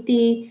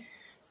piti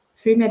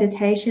through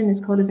meditation,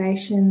 this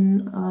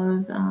cultivation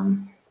of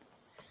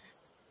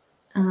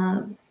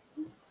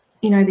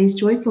these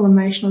joyful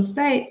emotional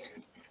states,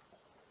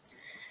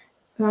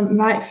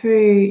 right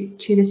through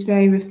to this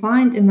very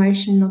refined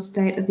emotional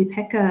state of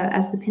upekkha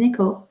as the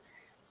pinnacle.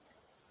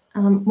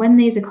 When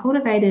these are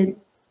cultivated,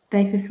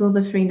 they fulfill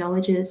the 3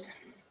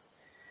 knowledges.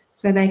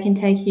 So they can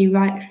take you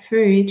right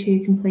through to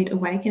complete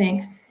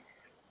awakening.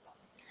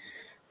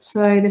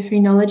 So the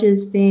 3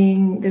 knowledges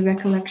being the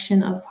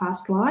recollection of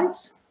past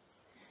lives,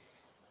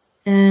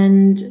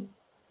 and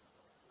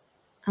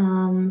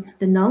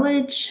the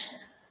knowledge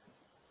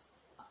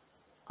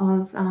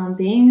of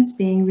beings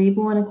being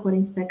reborn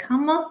according to their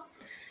karma,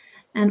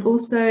 and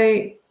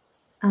also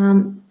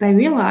they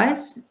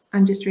realize,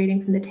 I'm just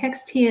reading from the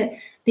text here,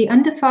 the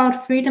undefiled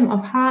freedom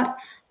of heart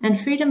and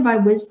freedom by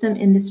wisdom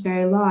in this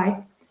very life,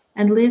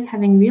 and live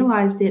having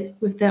realized it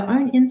with their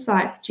own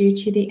insight due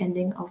to the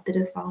ending of the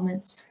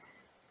defilements.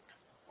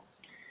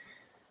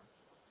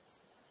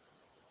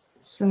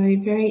 So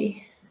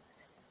very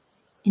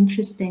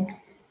interesting.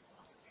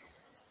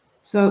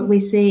 So we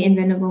see in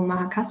Venerable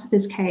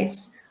Mahakassapa's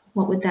case,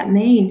 what would that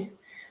mean?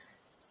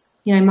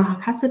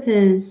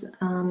 Mahakassapa's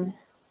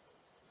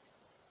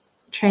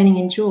training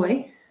in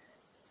joy,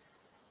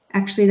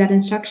 actually that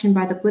instruction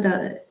by the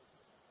Buddha,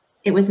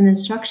 it was an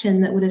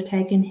instruction that would have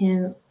taken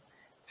him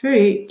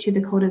through to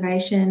the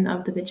cultivation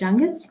of the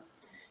bhujangas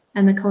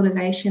and the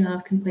cultivation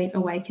of complete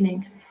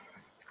awakening.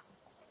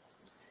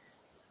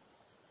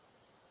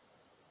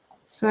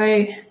 So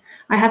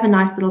I have a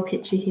nice little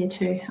picture here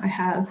too.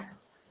 I'll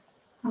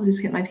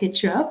just get my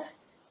picture up.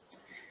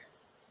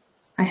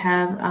 I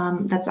have,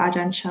 that's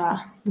Ajahn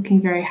Chah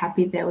looking very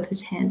happy there with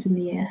his hands in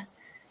the air.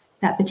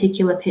 that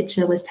particular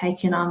picture was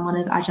taken on one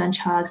of Ajahn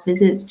Chah's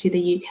visits to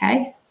the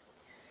UK.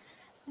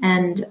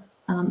 And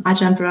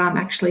Ajahn Brahm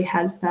actually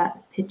has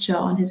that picture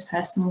on his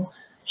personal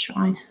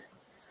shrine.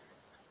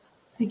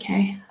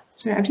 Okay,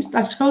 so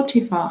I've scrolled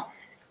too far.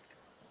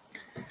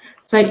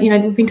 So,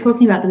 we've been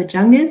talking about the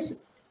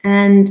bhujangas,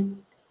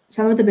 and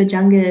some of the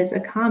bhujangas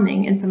are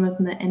calming and some of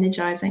them are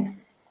energizing.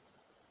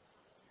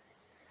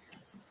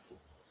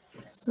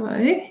 So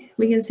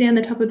we can see on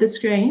the top of the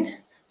screen,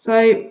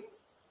 so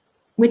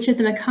which of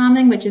them are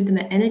calming, which of them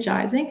are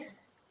energizing.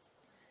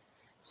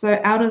 So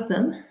out of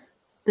them,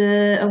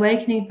 the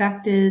awakening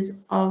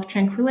factors of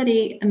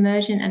tranquility,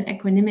 immersion, and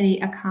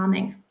equanimity are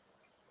calming.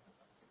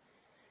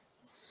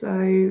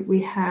 So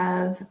we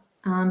have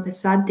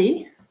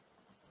passaddhi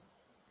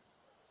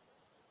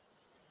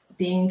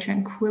being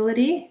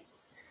tranquility,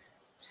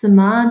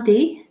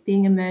 samadhi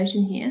being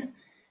immersion here,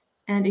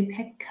 and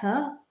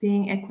upekkha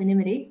being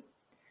equanimity.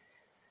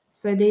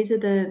 So these are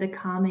the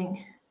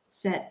calming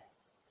set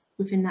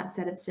within that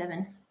set of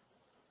 7.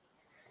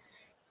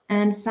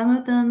 And some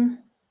of them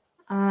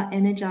are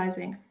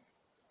energizing.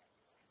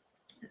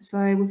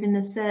 So within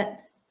the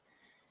set,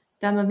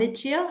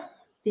 Dhammavicaya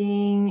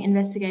being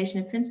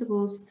investigation of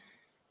principles,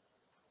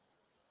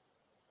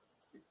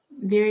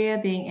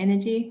 Virya being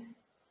energy,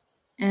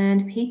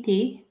 and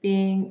Piti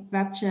being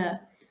rapture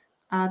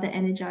are the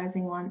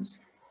energizing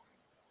ones.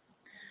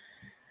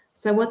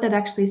 So what that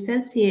actually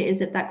says here is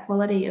that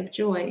quality of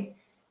joy,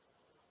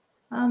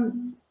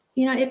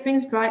 it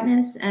brings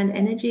brightness and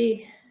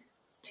energy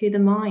to the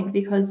mind,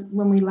 because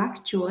when we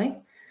lack joy,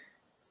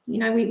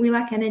 we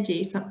lack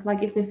energy. So,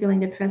 like if we're feeling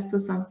depressed or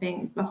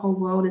something, the whole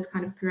world is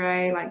kind of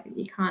grey, like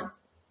you can't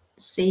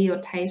see or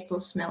taste or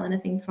smell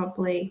anything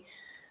properly.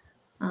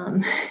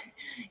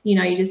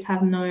 You just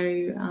have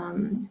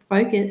no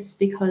focus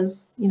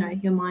because,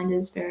 your mind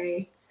is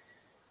very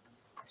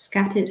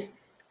scattered.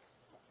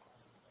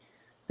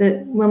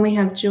 But when we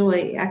have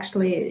joy,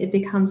 actually, it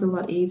becomes a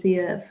lot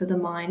easier for the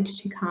mind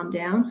to calm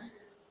down,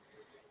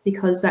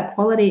 because that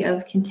quality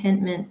of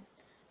contentment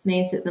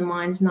means that the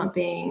mind's not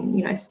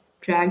being,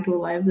 dragged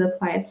all over the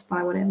place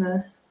by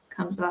whatever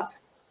comes up.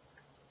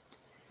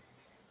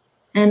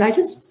 And I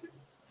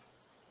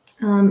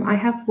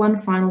have one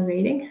final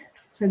reading.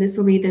 So this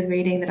will be the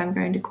reading that I'm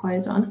going to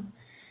close on.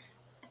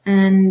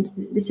 And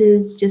this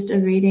is just a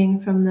reading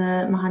from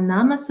the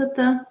Mahanama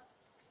Sutta.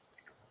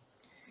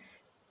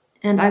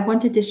 And I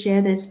wanted to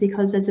share this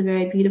because there's a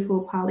very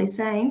beautiful Pali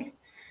saying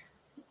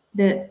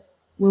that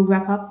we'll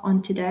wrap up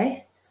on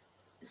today.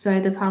 So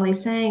the Pali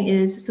saying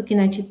is,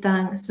 Sukhino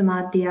Chittang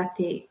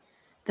Samadhyati,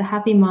 the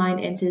happy mind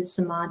enters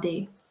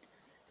Samadhi.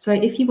 So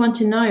if you want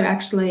to know,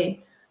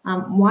 actually,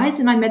 why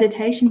isn't my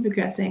meditation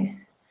progressing?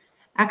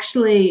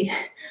 Actually,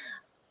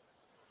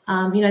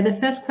 the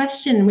first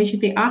question we should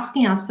be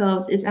asking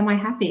ourselves is, am I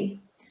happy?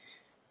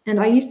 And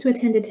I used to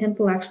attend a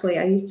temple, actually.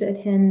 I used to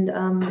attend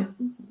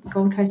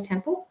Gold Coast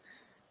Temple,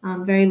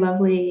 very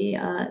lovely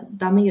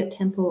Dhammayut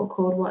temple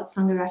called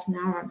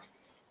Sangharatanaram.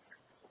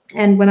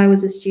 And when I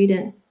was a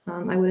student,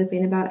 I would have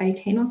been about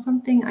 18 or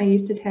something. I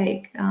used to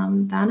take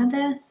dana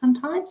there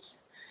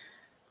sometimes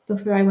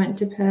before I went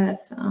to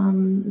Perth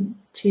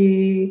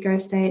to go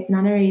stay at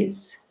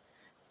nunneries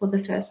for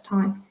the first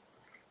time.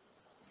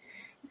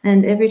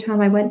 And every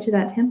time I went to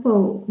that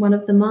temple, one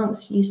of the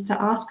monks used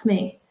to ask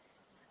me,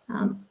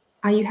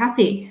 are you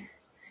happy?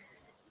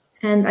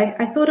 And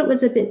I thought it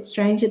was a bit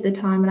strange at the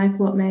time, and I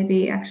thought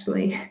maybe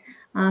actually,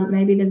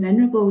 maybe the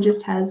Venerable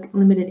just has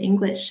limited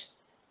English.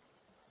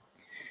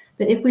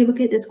 But if we look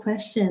at this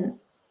question,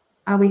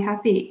 are we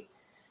happy?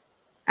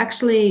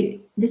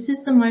 Actually, this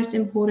is the most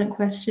important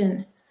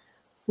question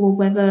for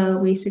whether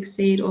we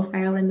succeed or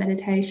fail in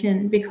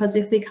meditation, because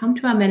if we come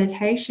to our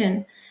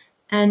meditation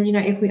and,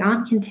 if we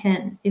aren't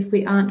content, if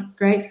we aren't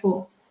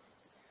grateful,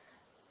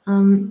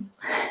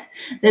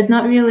 there's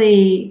not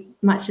really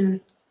much of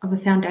a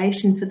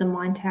foundation for the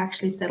mind to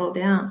actually settle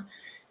down,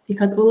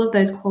 because all of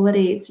those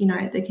qualities,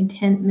 the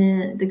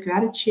contentment, the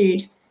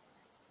gratitude,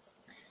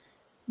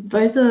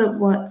 those are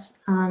what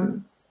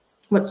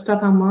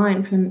stop our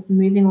mind from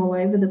moving all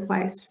over the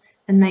place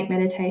and make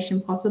meditation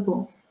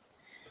possible.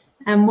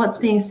 And what's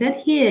being said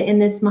here in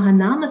this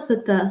Mahanama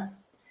Sutta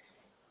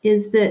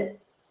is that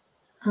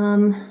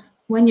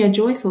when you're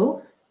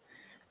joyful,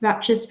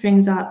 rapture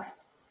springs up.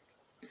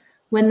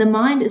 When the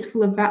mind is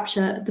full of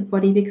rapture, the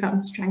body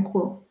becomes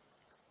tranquil.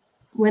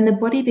 When the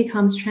body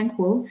becomes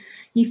tranquil,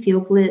 you feel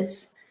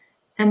bliss.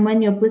 And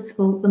when you're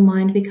blissful, the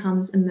mind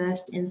becomes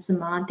immersed in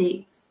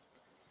samadhi.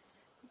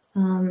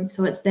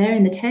 So it's there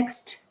in the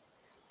text.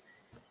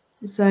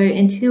 So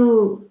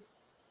until,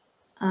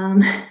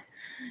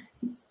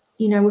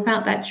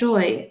 without that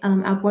joy,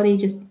 our body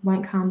just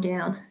won't calm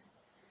down.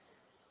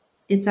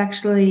 It's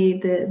actually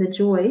the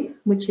joy,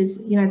 which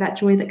is, that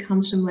joy that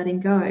comes from letting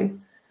go,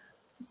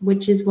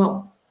 which is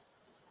what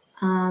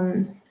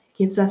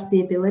gives us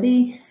the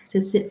ability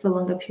to sit for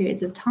longer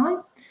periods of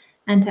time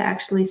and to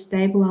actually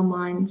stabilize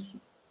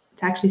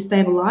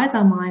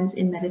our minds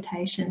in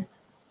meditation.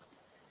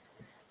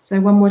 So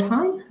one more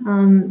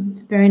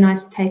time, very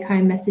nice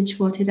take-home message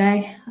for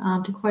today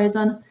to close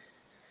on.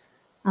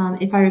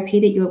 If I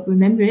repeat it, you'll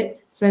remember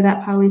it. So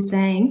that Pali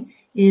saying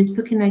is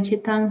Sukhino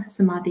Chittang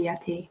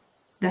Samadhiyati.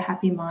 The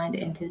happy mind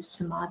enters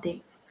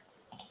Samadhi.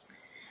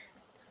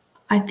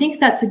 I think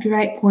that's a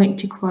great point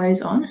to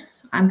close on.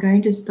 I'm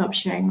going to stop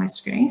sharing my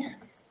screen.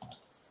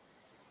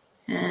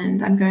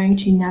 And I'm going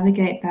to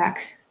navigate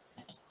back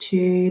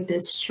to the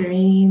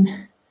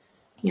StreamYard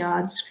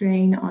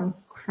screen on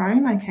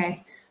Chrome.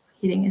 Okay,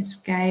 hitting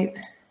escape.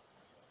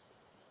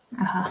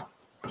 Aha.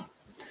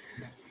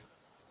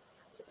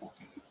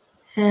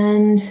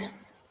 And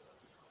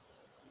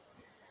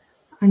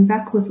I'm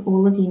back with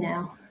all of you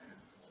now.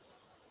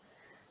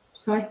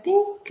 So I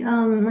think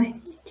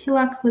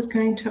Tilak was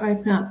going to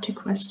open up to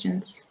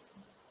questions.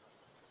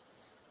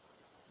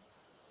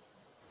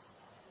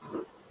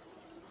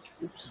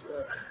 Oops.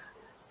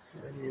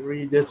 Let me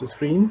readjust the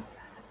screen.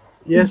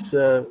 Yes,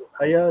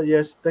 Ayya,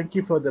 yes, thank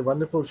you for the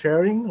wonderful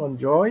sharing on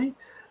joy.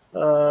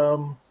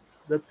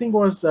 The thing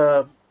was,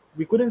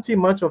 we couldn't see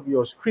much of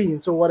your screen,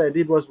 so what I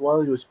did was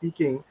while you were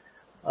speaking,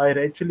 I had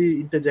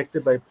actually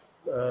interjected by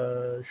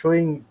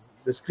showing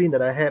the screen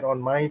that I had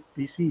on my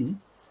PC,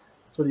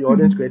 so the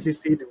audience could actually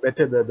see it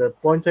better. The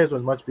point size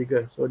was much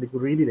bigger, so they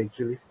could read it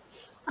actually.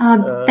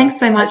 Thanks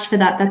so much for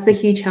that. That's a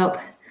huge help.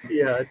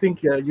 Yeah, I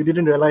think you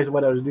didn't realize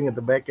what I was doing at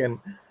the back end.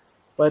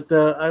 But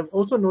I've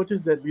also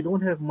noticed that we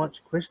don't have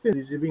much questions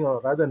this evening, or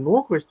rather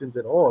no questions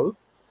at all.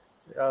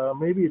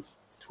 Maybe it's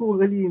too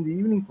early in the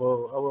evening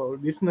for our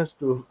listeners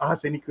to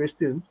ask any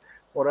questions,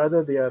 or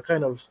rather they are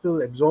kind of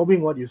still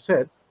absorbing what you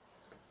said.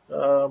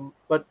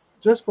 But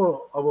just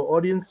for our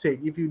audience sake,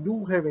 if you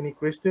do have any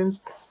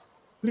questions,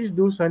 please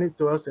do send it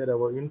to us at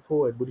our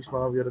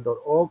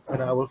info@buddhistmahavira.org,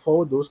 and I will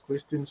forward those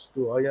questions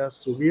to Ayya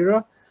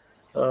Suvira.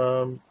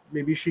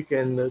 Maybe she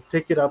can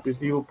take it up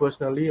with you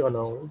personally on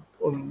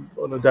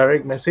a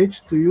direct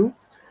message to you.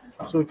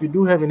 So if you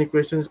do have any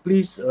questions,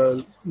 please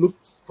look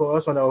for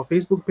us on our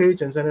Facebook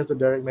page and send us a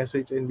direct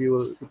message, and we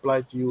will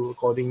reply to you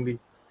accordingly.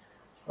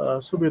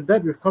 So with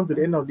that, we've come to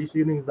the end of this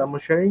evening's Dhamma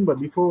sharing. But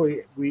before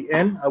we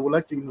end, I would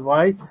like to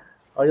invite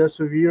Ayya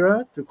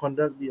Suvira to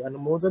conduct the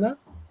Anumodana.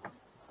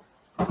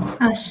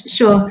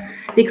 Sure,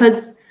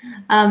 because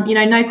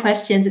no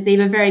questions. It's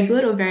either very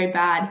good or very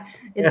bad.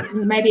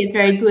 Maybe it's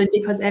very good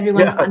because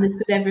everyone's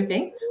understood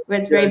everything, or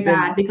it's very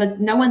bad because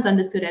no one's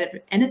understood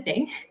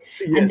anything,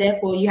 and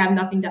therefore you have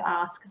nothing to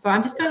ask. So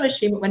I'm just going to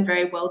assume it went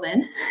very well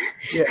then.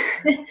 Yeah.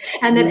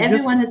 And that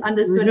everyone has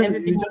understood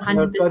everything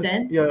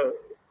 100%. Yeah,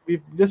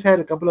 we've just had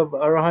a couple of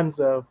arahants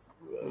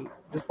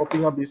just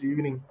popping up this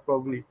evening,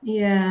 probably.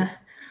 Yeah.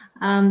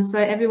 So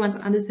everyone's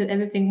understood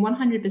everything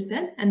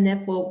 100%, and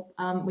therefore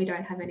we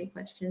don't have any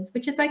questions,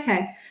 which is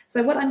okay.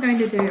 So what I'm going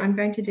to do, I'm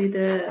going to do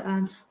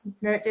the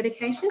merit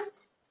dedication.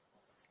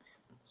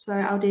 So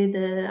I'll do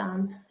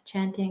the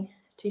chanting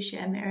to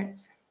share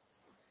merits.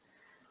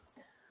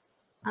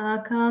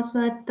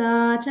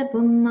 Akasatta cha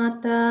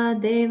bummata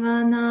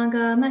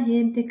devanaga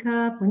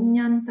mahidika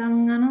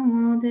punyantang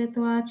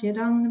anumoditva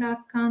chirang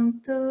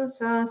rakantu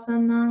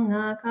sasanang.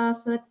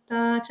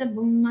 Akasatta cha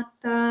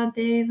bummata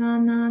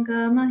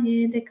devanaga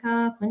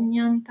mahidika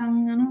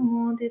punyantang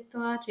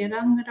anumoditva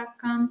chirang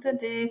rakantu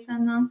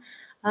desanam.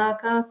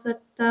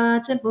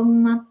 Akasatta cha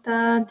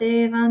bummata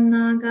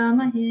devanaga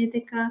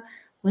mahidika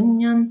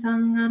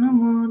punyantang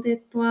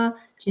anumoditva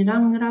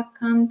chirang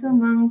rakantu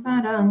mang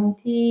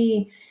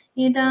paranti.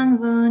 Idang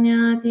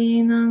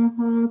vanyadinang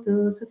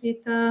hotu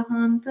sukita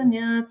hantu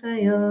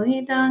nyatayo.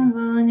 Idang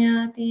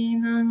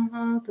vanyadinang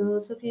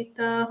hotu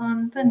sukita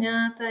hantu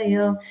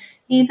nyatayo.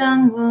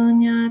 Idang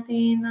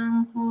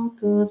vanyadinang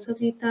hotu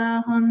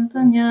sukita hantu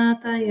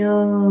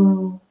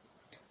nyatayo.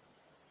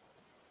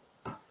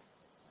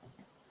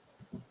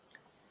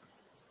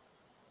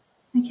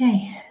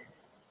 Okay.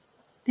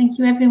 Thank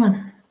you,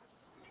 everyone.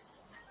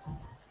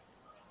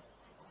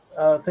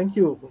 Thank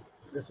you.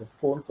 There's a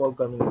phone call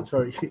coming in.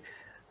 Sorry.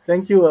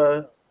 Thank you,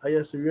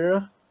 Ayya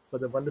Suvira, for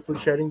the wonderful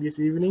sharing this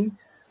evening.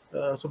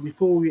 So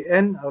before we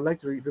end, I would like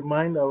to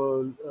remind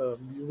our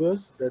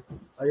viewers that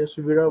Ayya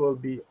Suvira will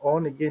be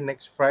on again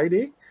next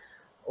Friday,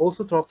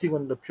 also talking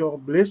on the pure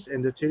bliss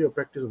and the theory of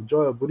practice of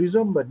joy of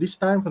Buddhism, but this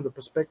time from the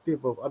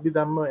perspective of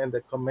Abhidhamma and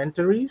the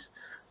commentaries.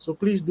 So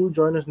please do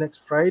join us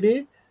next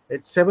Friday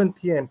at 7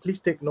 p.m. Please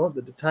take note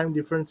that the time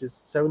difference is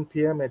 7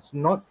 p.m. It's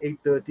not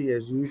 8:30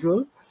 as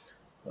usual.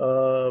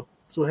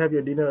 So have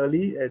your dinner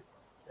early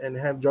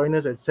and join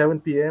us at 7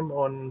 p.m.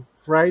 on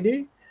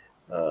Friday.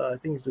 I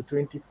think it's the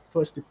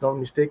 21st, if not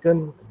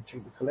mistaken. Let me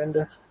check the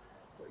calendar.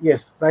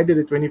 Yes, Friday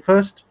the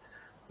 21st.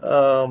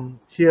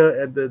 Here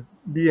at the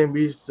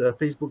BMW's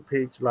Facebook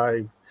page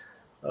live.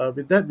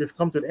 With that, we've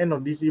come to the end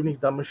of this evening's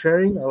Dhamma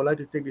sharing. I would like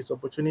to take this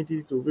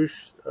opportunity to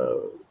wish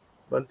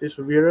Bhante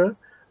Suvira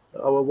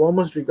our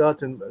warmest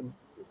regards and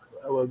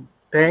our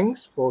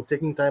thanks for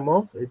taking time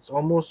off. It's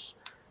almost,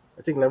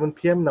 I think, 11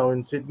 p.m. now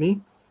in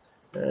Sydney,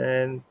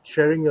 and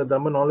sharing your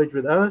Dhamma knowledge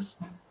with us.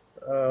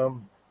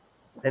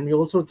 And we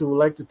also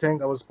like to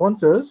thank our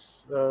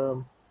sponsors.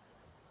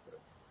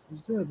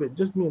 Is there a bit?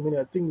 Just me a minute.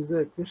 I think, is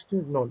there a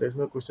question? No, there's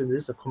no question. There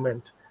is a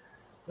comment.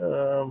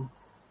 Um,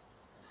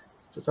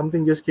 so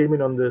something just came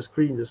in on the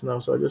screen just now,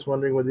 so I'm just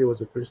wondering whether it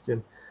was a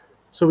question.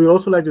 So we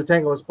also like to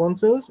thank our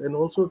sponsors and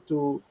also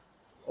to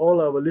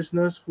all our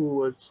listeners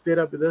who stayed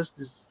up with us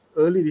this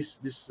early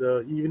this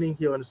evening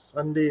here on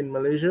Sunday in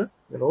Malaysia,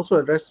 and also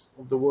the rest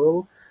of the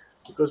world,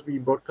 because we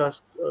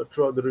broadcast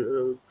throughout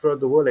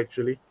the world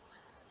actually.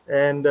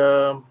 And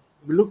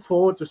we look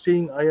forward to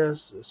seeing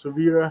Ayya's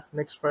Suvira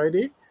next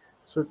Friday.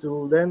 So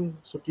till then,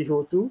 Suki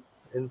Hotu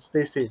and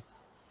stay safe.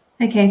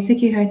 Okay,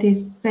 Suki Hotu,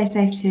 stay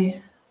safe too.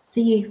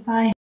 See you.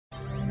 Bye.